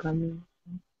wanono akalu.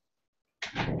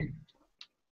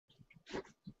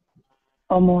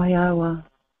 Omoyawa,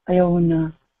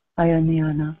 Ayona,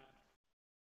 Ayaniana.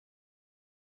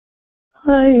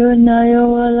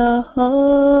 Ayunayawala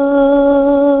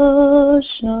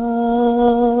Hasha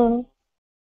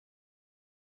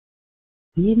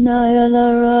Vinayala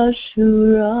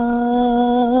Rashura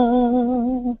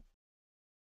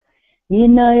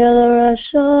Inayala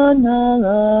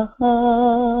Rashanalaha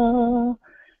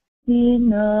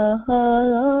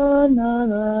Inahala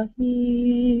Nalahi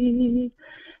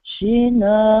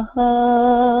Shinahala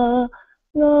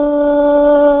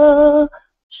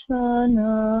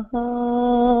Shanaha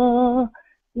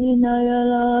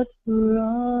Inayala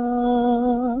Tura.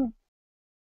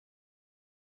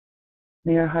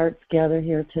 May our hearts gather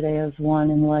here today as one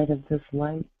in light of this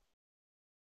light.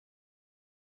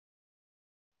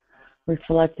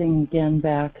 Reflecting again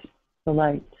back the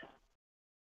light.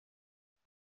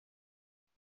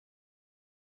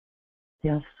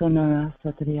 Yasonara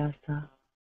Satriyasa.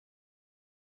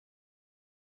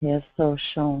 He has so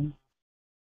shown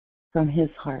from his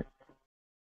heart.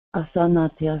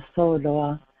 Asanatya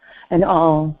Sodoa, and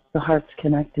all the hearts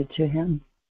connected to him.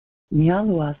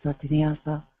 Nyalua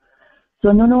Satriyasa.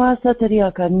 Sononoa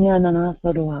Satriyaka Nyanana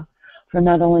Sodoa. For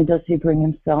not only does he bring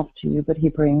himself to you, but he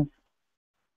brings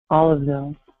all of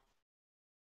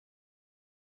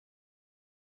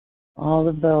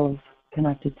those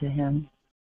connected to him,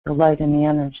 the light and the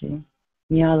energy.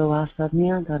 Nyalua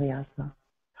Satnyantariyasa.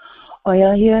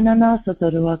 Yahyel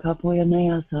Sotorua Kapuya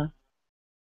Nayasa.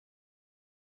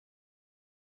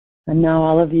 And now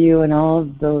all of you and all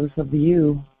of those of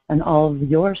you and all of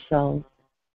yourselves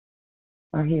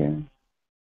are here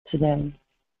today,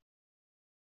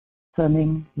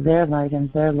 sending their light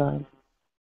and their love.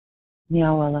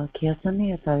 Nyawala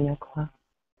Kiasani Atayakwa.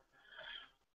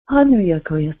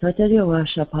 Hanuyako Yasataria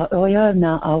Shapa Oya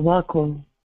na Awako.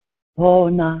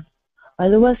 Pona.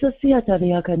 Aluasa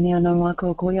Siatariaka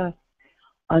Nianamako Koya.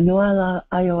 Anuala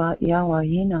Ayoa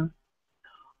Yawahina.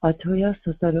 Atuya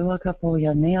Satarua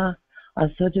Kapoya Nea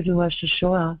Asudurua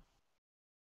Shishoa.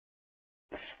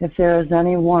 If there is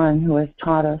anyone who has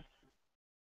taught us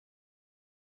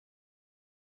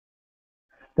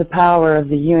the power of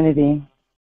the unity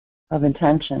of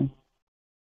intention,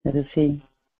 it is he.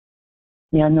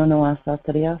 Yanonoa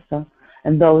Satriasa,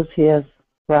 and those he has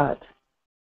brought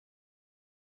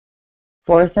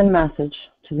forth in message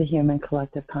to the human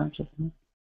collective consciousness.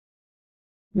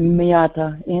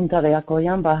 Miyata Intariako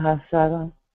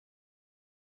Yambahasara.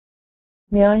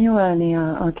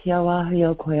 Mianyuania Akiawa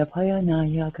Hyokoya Payana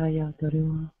Yakaya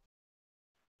Dorua.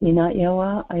 Ina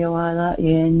Yawa Ayawala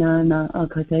Yenana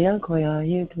Akataya Koya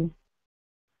Yutu.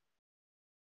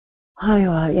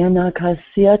 Hayawa Yana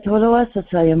Kasia Toloa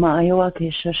Satayama Ayawa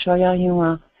Kisha Shoya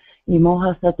Yuma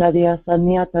Imoha Sataria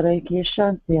Saniatare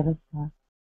Kishan Sirasa.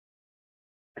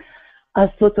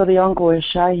 Asotoriango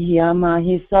Shahiyama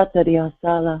Hisataria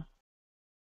Sala.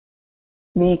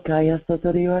 Mika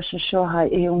Yasotorio Shashoha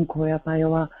Eunkoya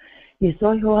Payawa.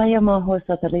 Isohoyama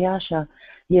Hosatariasha.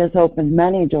 He has opened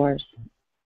many doors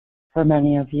for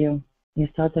many of you.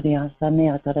 Yasataria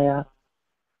Saniatarea.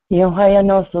 Yohaya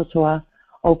no Sotua.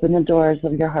 Open the doors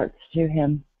of your hearts to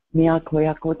him.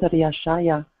 Miyakoya Kotaria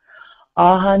Shaya.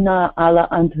 Ahana ala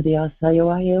Anturia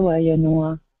Sayoa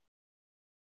Yanua.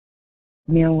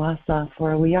 Miyawasa,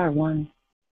 for we are one.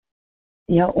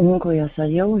 Ya unkoya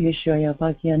sayo Yeshoya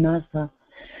Bakyanasa.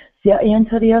 Sia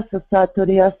Antariasa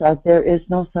Saturiasa, there is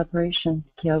no separation.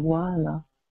 Kiawala.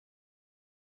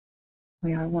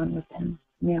 We are one with him.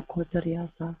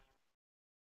 Miyakotariasa.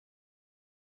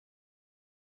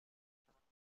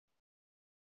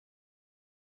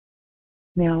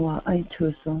 Miyawa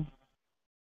Aituso.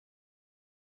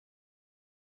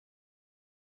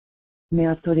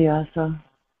 Miyaturiasa.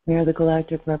 We are the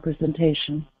galactic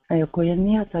representation. Ayokoya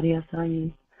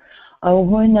Niyatariasai.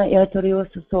 Auhoina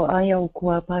Yatoriosa so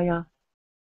Ayakuapaya.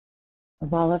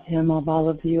 Of all of him, of all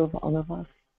of you, of all of us.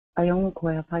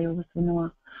 Ayonkoya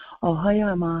Payosanoa.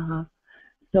 Ohaya Maha.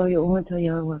 So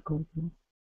Yontaya Wakotu.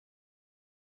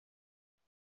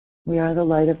 We are the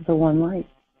light of the one light.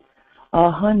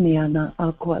 Ahaniana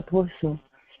Aquatoso.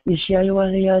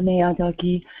 Ishayawalia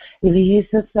Neataki.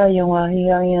 Ilihisa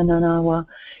Sayawahiyananawa.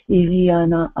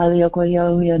 Iliana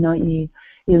Aliakoyawianai.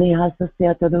 Ilihasa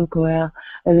Seatarukoya.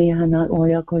 Ilihana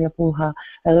Oyakoya Puha.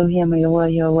 Elohim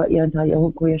Yoya Yanta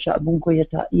Yahukoya Shabunkoya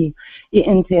Tai.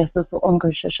 Ientiasa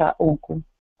Onko Shasha Onko.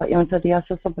 But Yanta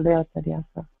Diasa Sabalea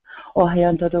Diasa.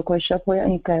 Ohayanta Doko Shapoya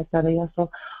Inkatariaso.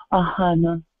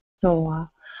 Ahana Soa.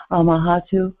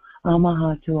 Amahatu.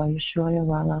 Amahatu Ayushoya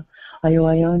Wala.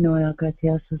 Ayoyo Noya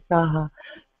Katia Sasaha.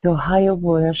 So Hayo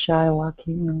Boya Shaya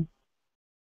Wakino.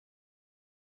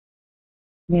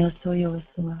 Miasoya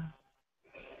Wasua.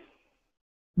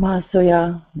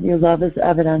 Masoya, your love is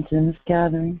evident in this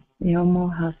gathering.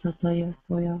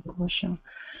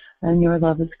 And your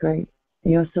love is great.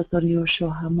 You have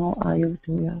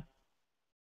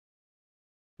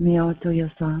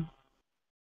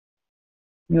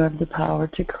the power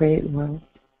to create worlds.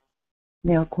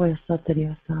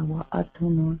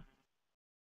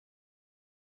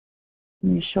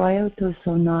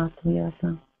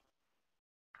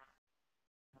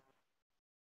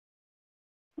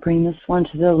 Bring this one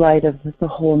to the light of the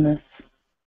wholeness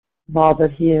of all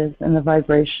that he is and the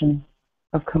vibration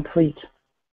of complete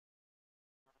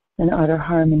and utter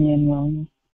harmony and wellness.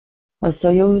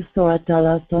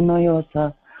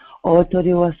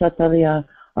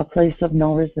 A place of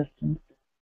no resistance.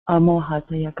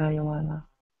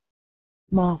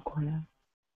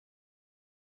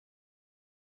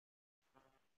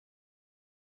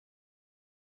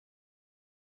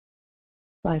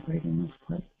 Vibrate in this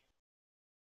place.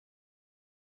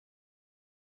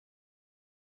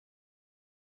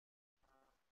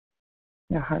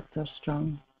 Your heart's so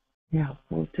strong. Yeah,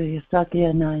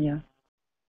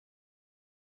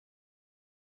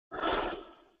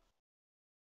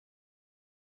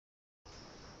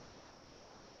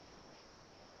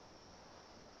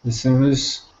 As soon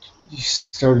as you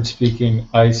started speaking,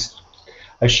 I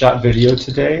shot video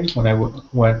today when I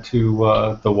went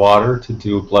to the water to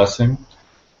do a blessing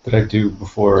that I do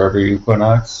before every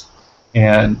equinox,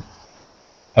 and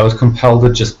I was compelled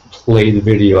to just play the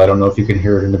video. I don't know if you can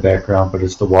hear it in the background, but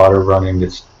it's the water running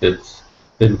that's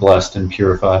been blessed and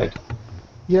purified.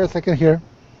 Yes, I can hear.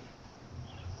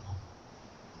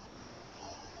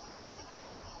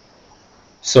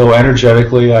 So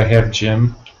energetically, I have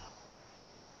Jim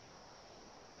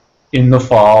in the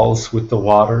falls with the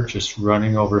water just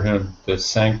running over him, the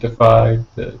sanctified,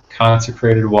 the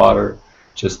consecrated water,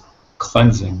 just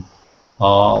cleansing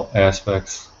all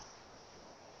aspects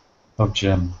of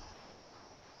Jim.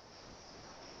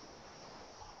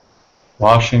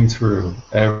 Washing through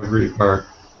every part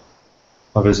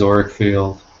of his auric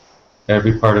field,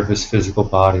 every part of his physical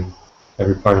body,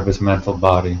 every part of his mental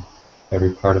body,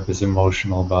 every part of his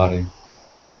emotional body,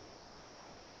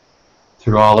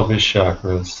 through all of his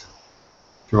chakras,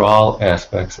 through all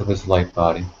aspects of his light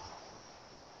body.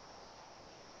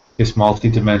 His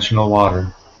multidimensional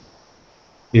water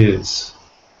is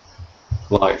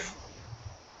life.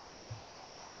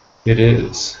 It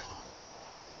is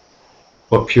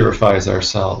what purifies our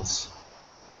cells.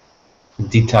 It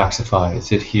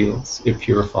detoxifies, it heals, it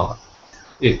purifies,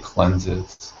 it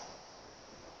cleanses.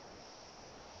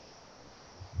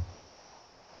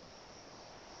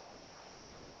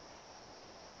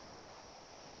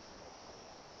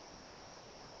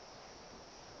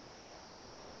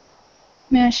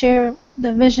 May I share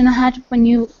the vision I had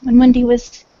when Wendy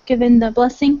was given the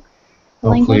blessing? The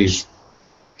Oh, language? please.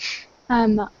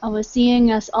 I was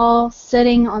seeing us all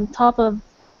sitting on top of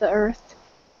the earth,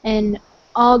 and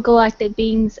all galactic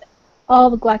beings, all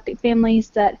the galactic families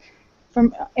that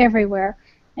from everywhere,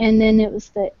 and then it was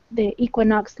the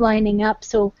equinox lining up,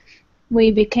 so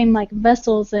we became like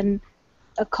vessels, and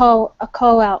a call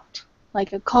out,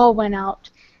 like a call went out,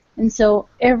 and so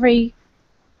every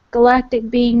galactic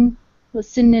being was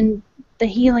sending the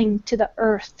healing to the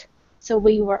earth. So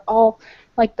we were all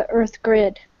like the earth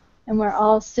grid, and we're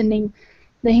all sending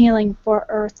the healing for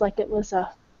earth, like it was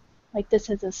like this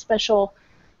is a special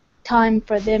time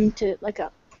for them to, like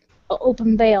a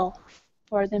open veil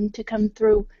for them to come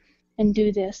through and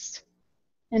do this.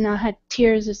 And I had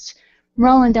tears just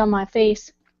rolling down my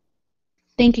face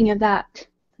thinking of that.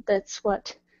 That's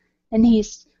what. And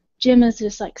Jim is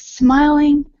just like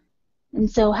smiling and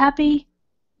so happy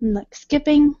and like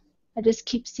skipping. I just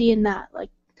keep seeing that. Like,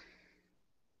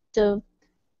 so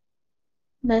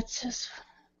that's just,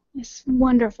 it's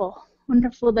wonderful.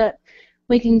 Wonderful that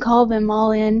we can call them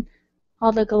all in,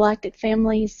 all the galactic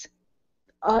families,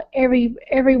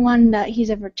 everyone that he's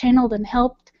ever channeled and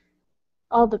helped,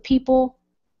 all the people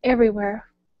everywhere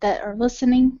that are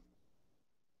listening.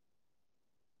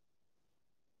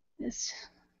 That's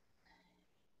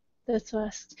what I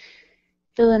was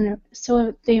feeling,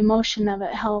 so the emotion of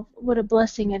it, what a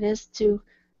blessing it is to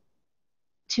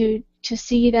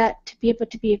see that, to be able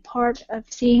to be a part of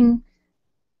seeing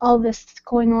all this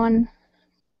going on,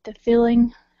 the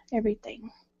feeling, everything.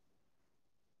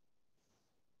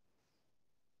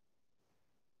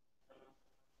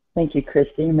 Thank you,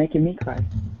 Christy. You're making me cry.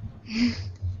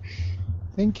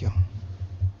 Thank you.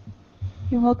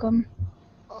 You're welcome.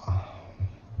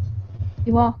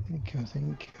 You all. Thank you.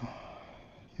 Thank you.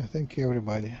 Yeah, thank you,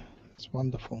 everybody. It's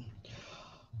wonderful.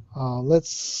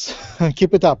 Let's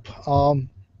keep it up.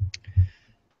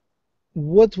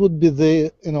 What would be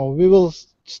we will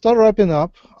start wrapping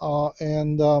up,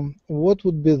 and what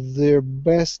would be the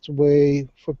best way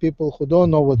for people who don't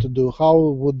know what to do? How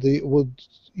would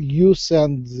you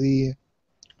send the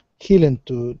healing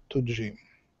to Jim?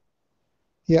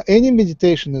 Yeah, any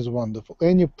meditation is wonderful.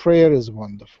 Any prayer is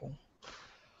wonderful.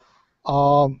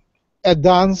 A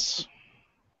dance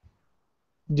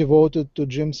devoted to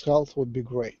Jim's health would be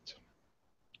great.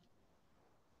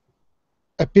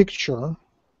 A picture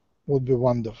would be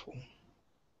wonderful.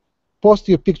 Post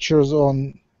your pictures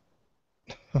on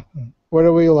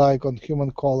wherever you like, on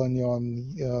Human Colony,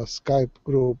 on Skype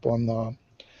group, on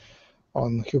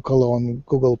Hucolo, on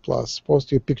Google+.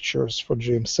 Post your pictures for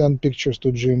Jim. Send pictures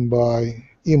to Jim by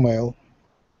email.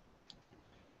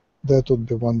 That would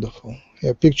be wonderful.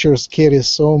 Yeah, pictures carry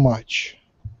so much.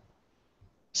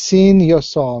 Sing your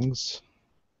songs,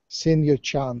 sing your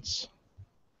chants,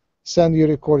 send your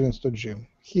recordings to Jim.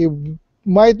 He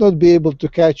might not be able to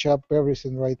catch up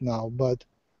everything right now, but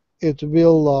it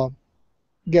will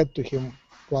get to him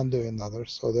one day or another,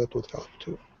 so that would help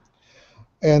too.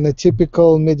 And a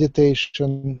typical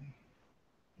meditation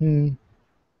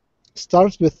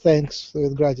starts with thanks,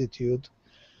 with gratitude,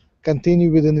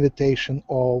 continue with invitation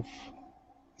of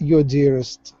your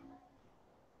dearest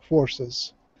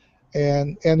forces,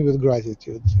 and end with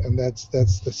gratitude. And that's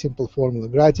the simple formula: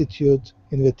 gratitude,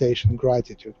 invitation,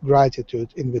 gratitude,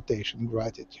 gratitude, invitation,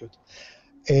 gratitude.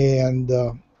 And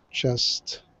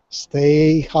just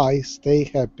stay high, stay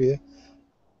happy,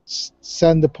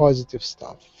 send the positive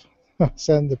stuff.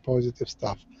 Send the positive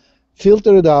stuff.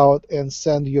 Filter it out and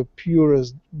send your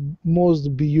purest,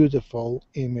 most beautiful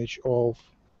image of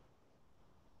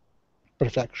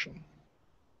perfection.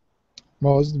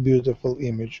 Most beautiful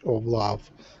image of love.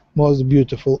 Most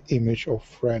beautiful image of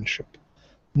friendship.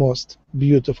 Most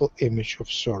beautiful image of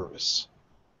service.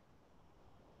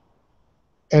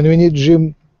 And we need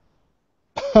Jim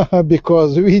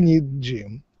because we need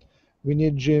Jim. We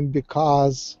need Jim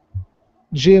because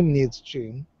Jim needs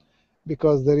Jim.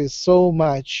 Because there is so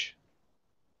much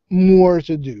more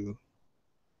to do.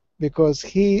 Because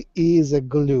he is a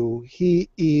glue. He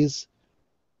is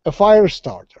a fire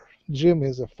starter. Jim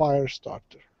is a fire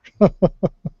starter.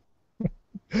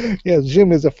 Yes,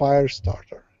 Jim is a fire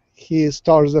starter. He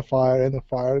starts the fire and the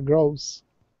fire grows.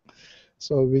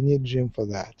 So we need Jim for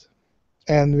that.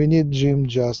 And we need Jim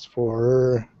just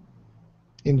for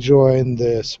enjoying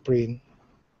the spring.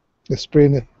 The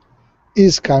spring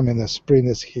is coming, the spring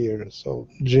is here. So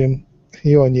Jim,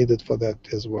 you are needed for that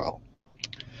as well.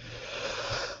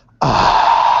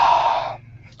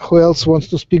 Who else wants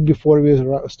to speak before we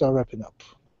start wrapping up?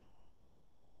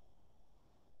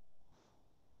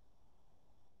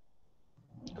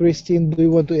 Christine, do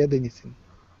you want to add anything?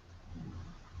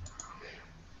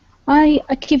 I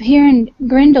keep hearing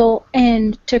Grindel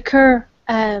and Tucker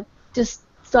just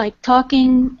like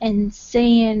talking and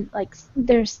saying like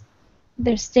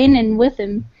they're standing with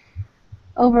him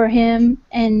over him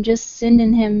and just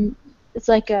sending him. It's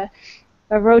like a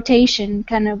rotation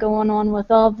kind of going on with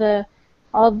all the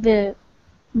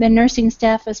nursing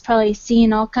staff is probably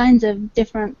seeing all kinds of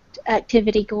different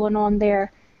activity going on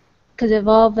there because of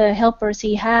all the helpers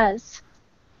he has.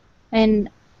 And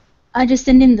I just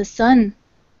send in the sun,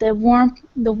 the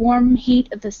warm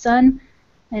heat of the sun,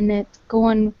 and it's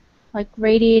going like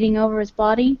radiating over his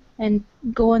body and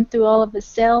going through all of his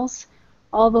cells,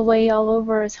 all the way all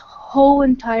over his whole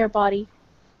entire body,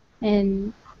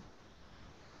 and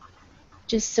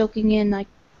just soaking in like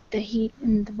the heat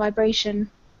and the vibration,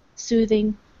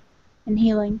 soothing and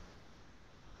healing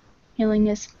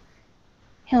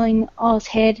all his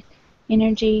head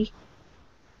energy,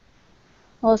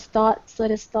 all his thoughts.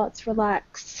 Let his thoughts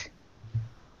relax.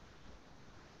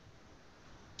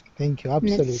 Thank you.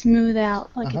 Absolutely. And it's smooth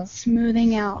out, like it's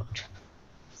smoothing out,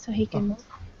 so he can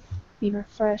be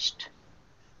refreshed.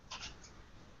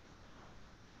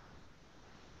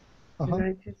 And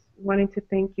I just wanted to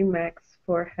thank you, Max,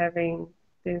 for having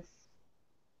this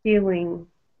healing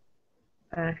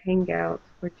hangout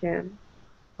for Jim.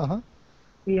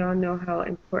 We all know how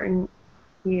important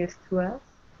he is to us.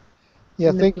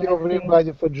 Yeah, thank you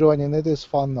everybody for joining. It is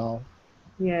fun now.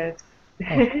 Yes.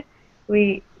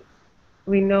 We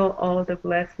know all the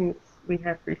blessings we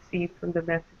have received from the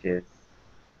messages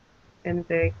and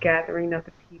the gathering of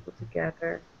the people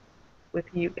together with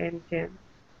you and Jim.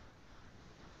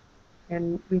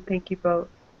 And we thank you both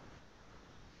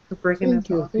for bringing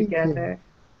us all together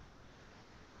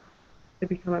to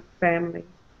become a family.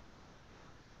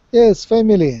 Yes,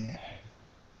 family.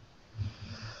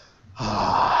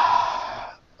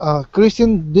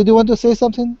 Christian, did you want to say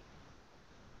something?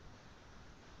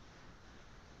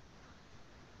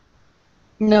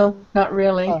 No, not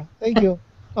really. Thank you.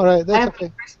 All right, I that's have okay. a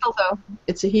crystal though.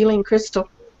 It's a healing crystal.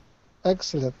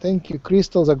 Excellent, thank you.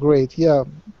 Crystals are great. Yeah,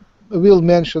 Will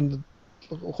mentioned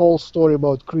the whole story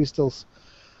about crystals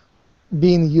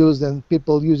being used and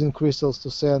people using crystals to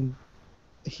send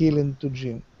healing to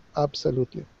Jim.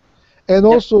 Absolutely. And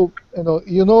also,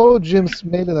 Jim's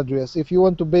mailing address. If you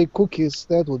want to bake cookies,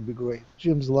 that would be great.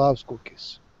 Jim loves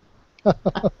cookies.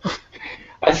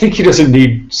 I think he doesn't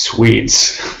need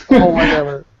sweets. Oh,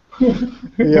 whatever.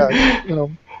 Yeah,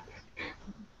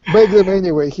 bake them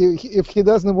anyway. If he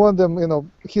doesn't want them,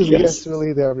 his guests will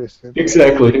eat everything.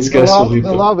 Exactly, his guests will eat The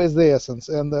them. love is the essence,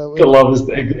 and The love is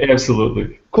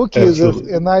absolutely. Cookies is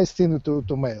Absolutely. a nice thing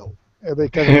to mail. They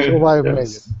can survive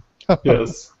Yes. mailing.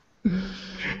 Yes.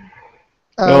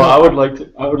 No, I would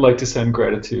like to send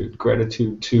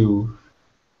gratitude to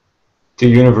the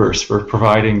universe for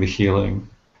providing the healing,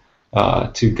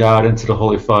 to God and to the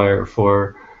Holy Fire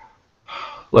for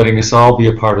letting us all be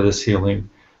a part of this healing,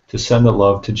 to send the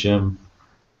love to Jim.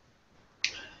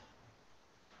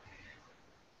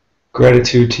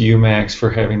 Gratitude to you, Max, for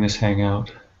having this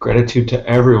hangout. Gratitude to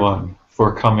everyone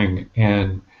for coming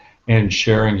and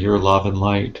sharing your love and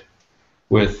light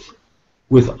with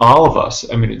all of us.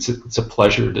 I mean, it's a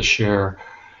pleasure to share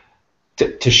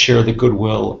the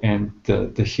goodwill and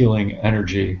the healing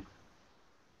energy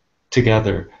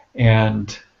together.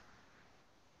 And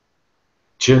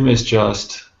Jim is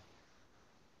just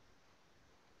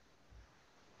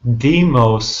the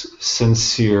most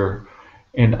sincere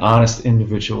and honest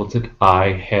individual that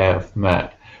I have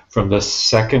met. From the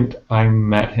second I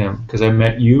met him, because I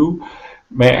met you,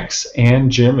 Max,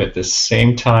 and Jim at the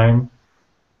same time,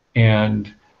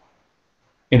 and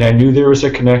I knew there was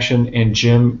a connection, and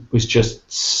Jim was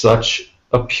just such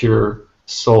a pure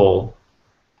soul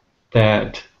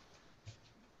that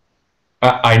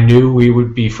I knew we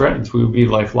would be friends. We would be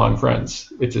lifelong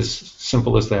friends. It's as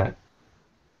simple as that.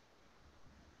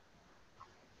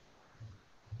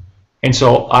 And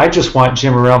so I just want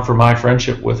Jim around for my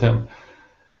friendship with him.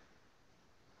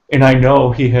 And I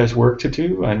know he has work to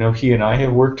do. I know he and I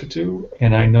have work to do.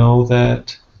 And I know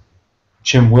that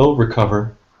Jim will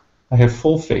recover. I have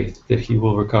full faith that he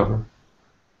will recover.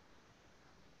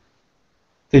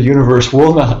 The universe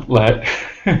will not let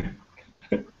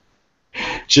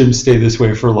Jim stay this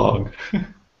way for long.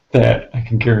 That I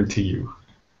can guarantee you.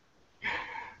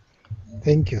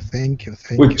 Thank you.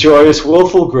 With joyous,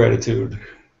 willful gratitude.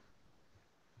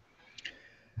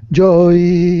 Joy,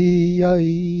 joy,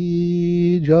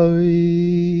 joy,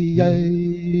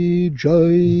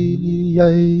 joy,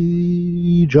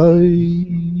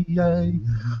 joy,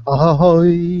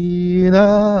 ahoy na,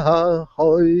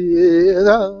 ahoy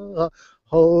na,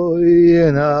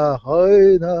 ahoy na,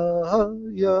 ahoy na,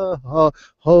 ya,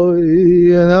 ahoy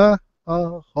na,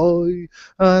 ahoy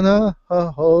na,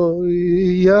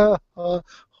 ahoy ya.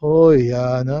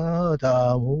 Hoyana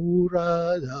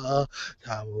tamurada,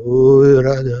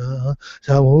 tamurada,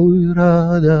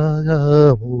 tamurada,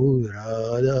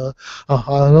 tamurada,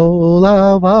 ahanola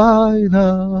vaina,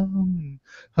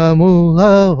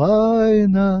 amula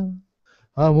vaina,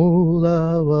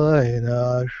 amula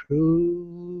vaina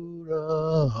shura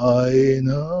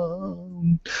vaina,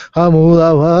 amula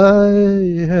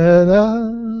vaina,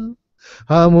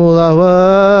 amula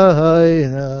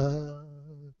vaina.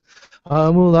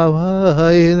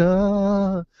 Amulavaina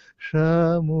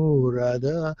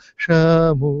Shamurada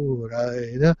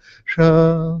Shamuraida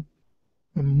Shamurai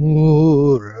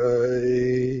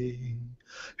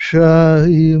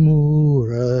Shaimurai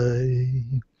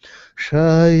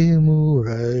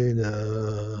Shaimuraida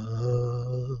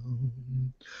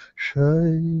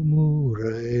Shaimuraida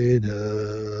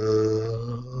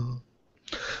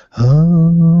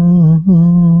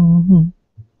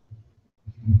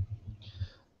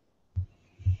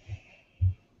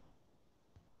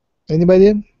Anybody?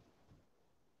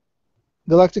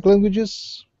 Galactic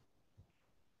languages?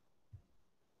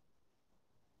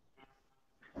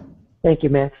 Thank you,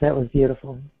 Max. That was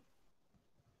beautiful.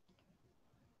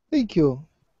 Thank you.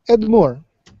 Add more.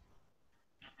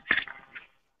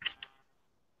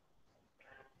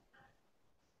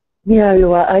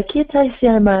 Miawa akita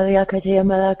siamalia katia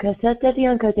malaka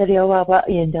satarian kataria wawa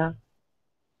inda.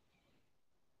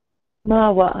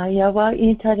 Mawa ayawa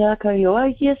intadaka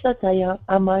yoa yesataya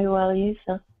amayo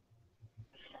isa.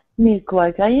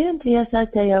 Mikwa kayentia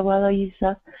sataya wala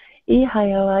isa.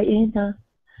 Ihayawa inda.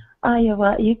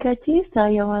 Ayawa ikatisa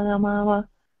yawala mawa.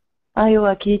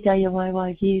 Ayawa kita yawa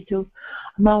yitu.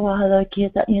 Mawa hala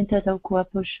kita intada kwa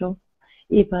pusho.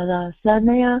 Ibala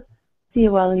sanaya.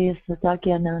 Siwali isa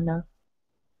takianana.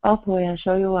 Apoya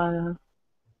shoyawala.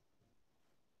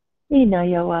 Ina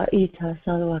yawa ita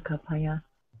salwa kapaya.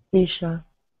 Isha.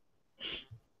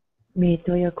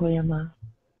 𝗪𝗘𝗕𝗓𝗓.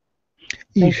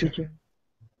 Thank you, Jim.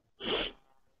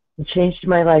 It changed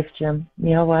my life, Jim.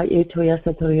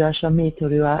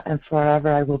 𝗪𝗚𝗓𝗓𝗓𝗓𝗓, and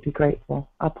forever I will be grateful.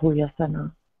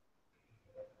 𝗪𝗚𝗓𝗓.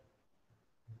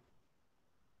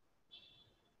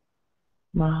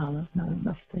 Mahalo,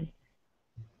 namaste.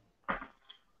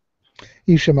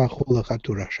 Ishemahula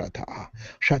katura shata,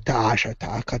 shata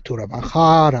shata katura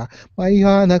mahara,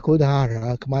 mayana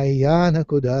kudara, mayana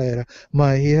kudara,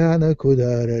 mayana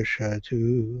kudara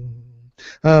shatu.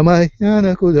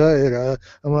 Mayana kudara,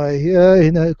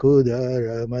 mayana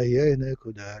kudara, mayana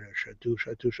kudara shatu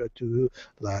shatu shatu.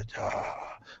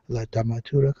 Lata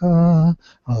maturaka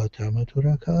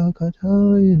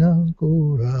kataina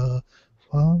kura,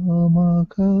 fama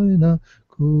kaina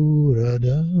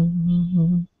kurada.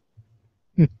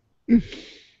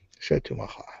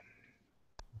 Shatumaha.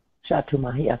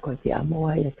 Shatumahi akoti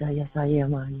amoayata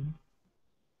yasayamani.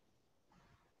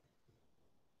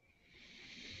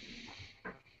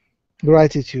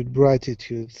 Gratitude,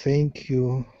 gratitude. Thank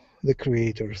you, the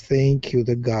Creator. Thank you,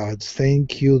 the gods.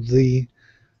 Thank you, the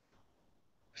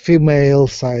female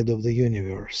side of the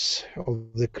universe,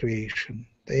 of the creation.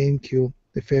 Thank you,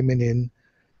 the feminine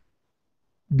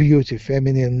beauty,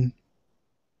 feminine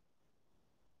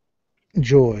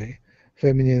joy,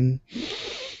 feminine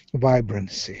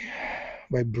vibrancy,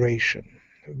 vibration.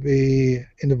 We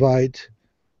invite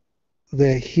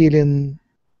the healing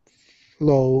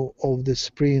flow of the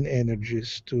spring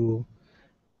energies to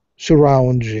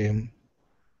surround Jim,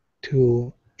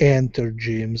 to enter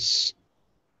Jim's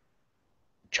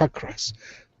chakras,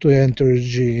 to enter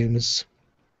Jim's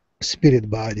spirit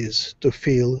bodies, to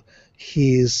fill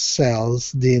his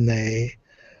cells, DNA,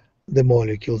 the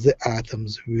molecules, the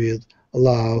atoms with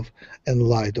love and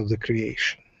light of the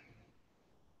creation.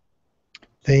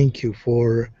 Thank you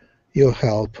for your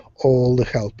help, all the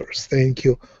helpers. Thank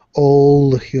you, all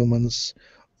the humans,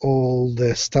 all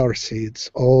the starseeds,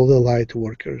 all the light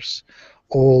workers,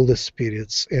 all the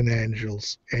spirits and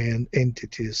angels and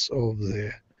entities of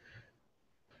the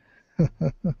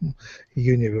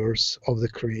universe of the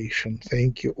creation.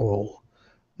 Thank you all.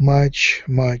 Much,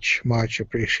 much, much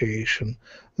appreciation.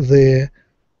 The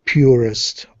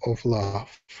purest of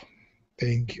love.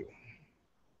 Thank you.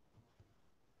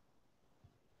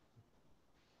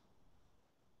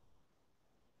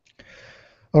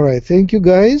 All right, thank you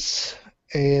guys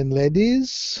and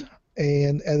ladies,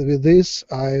 and with this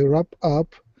I wrap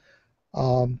up.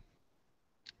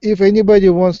 If anybody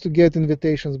wants to get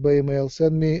invitations by email,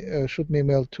 shoot me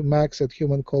email to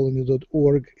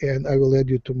max@humancolony.org, and I will add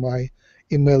you to my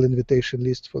email invitation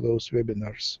list for those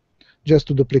webinars, just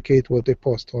to duplicate what I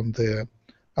post on the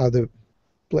other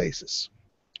places.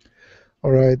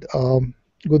 All right,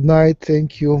 good night.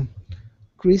 Thank you,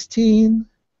 Christine.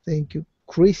 Thank you,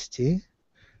 Christy.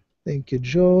 Thank you,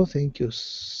 Joe. Thank you,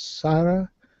 Sarah.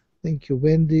 Thank you,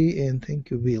 Wendy, and thank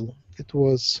you, Will. It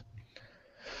was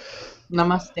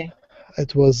Namaste.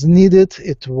 It was needed.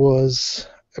 It was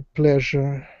a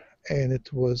pleasure, and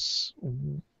it was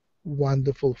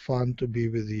wonderful fun to be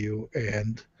with you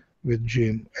and with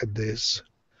Jim at this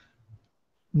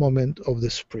moment of the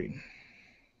spring.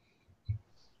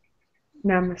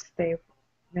 Namaste,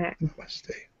 Max.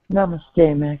 Namaste.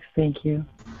 Namaste, Max. Thank you.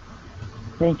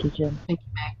 Thank you, Jim. Thank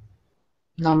you, Max.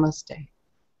 Namaste.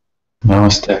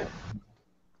 Namaste.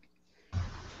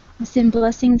 I send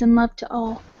blessings and love to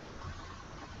all.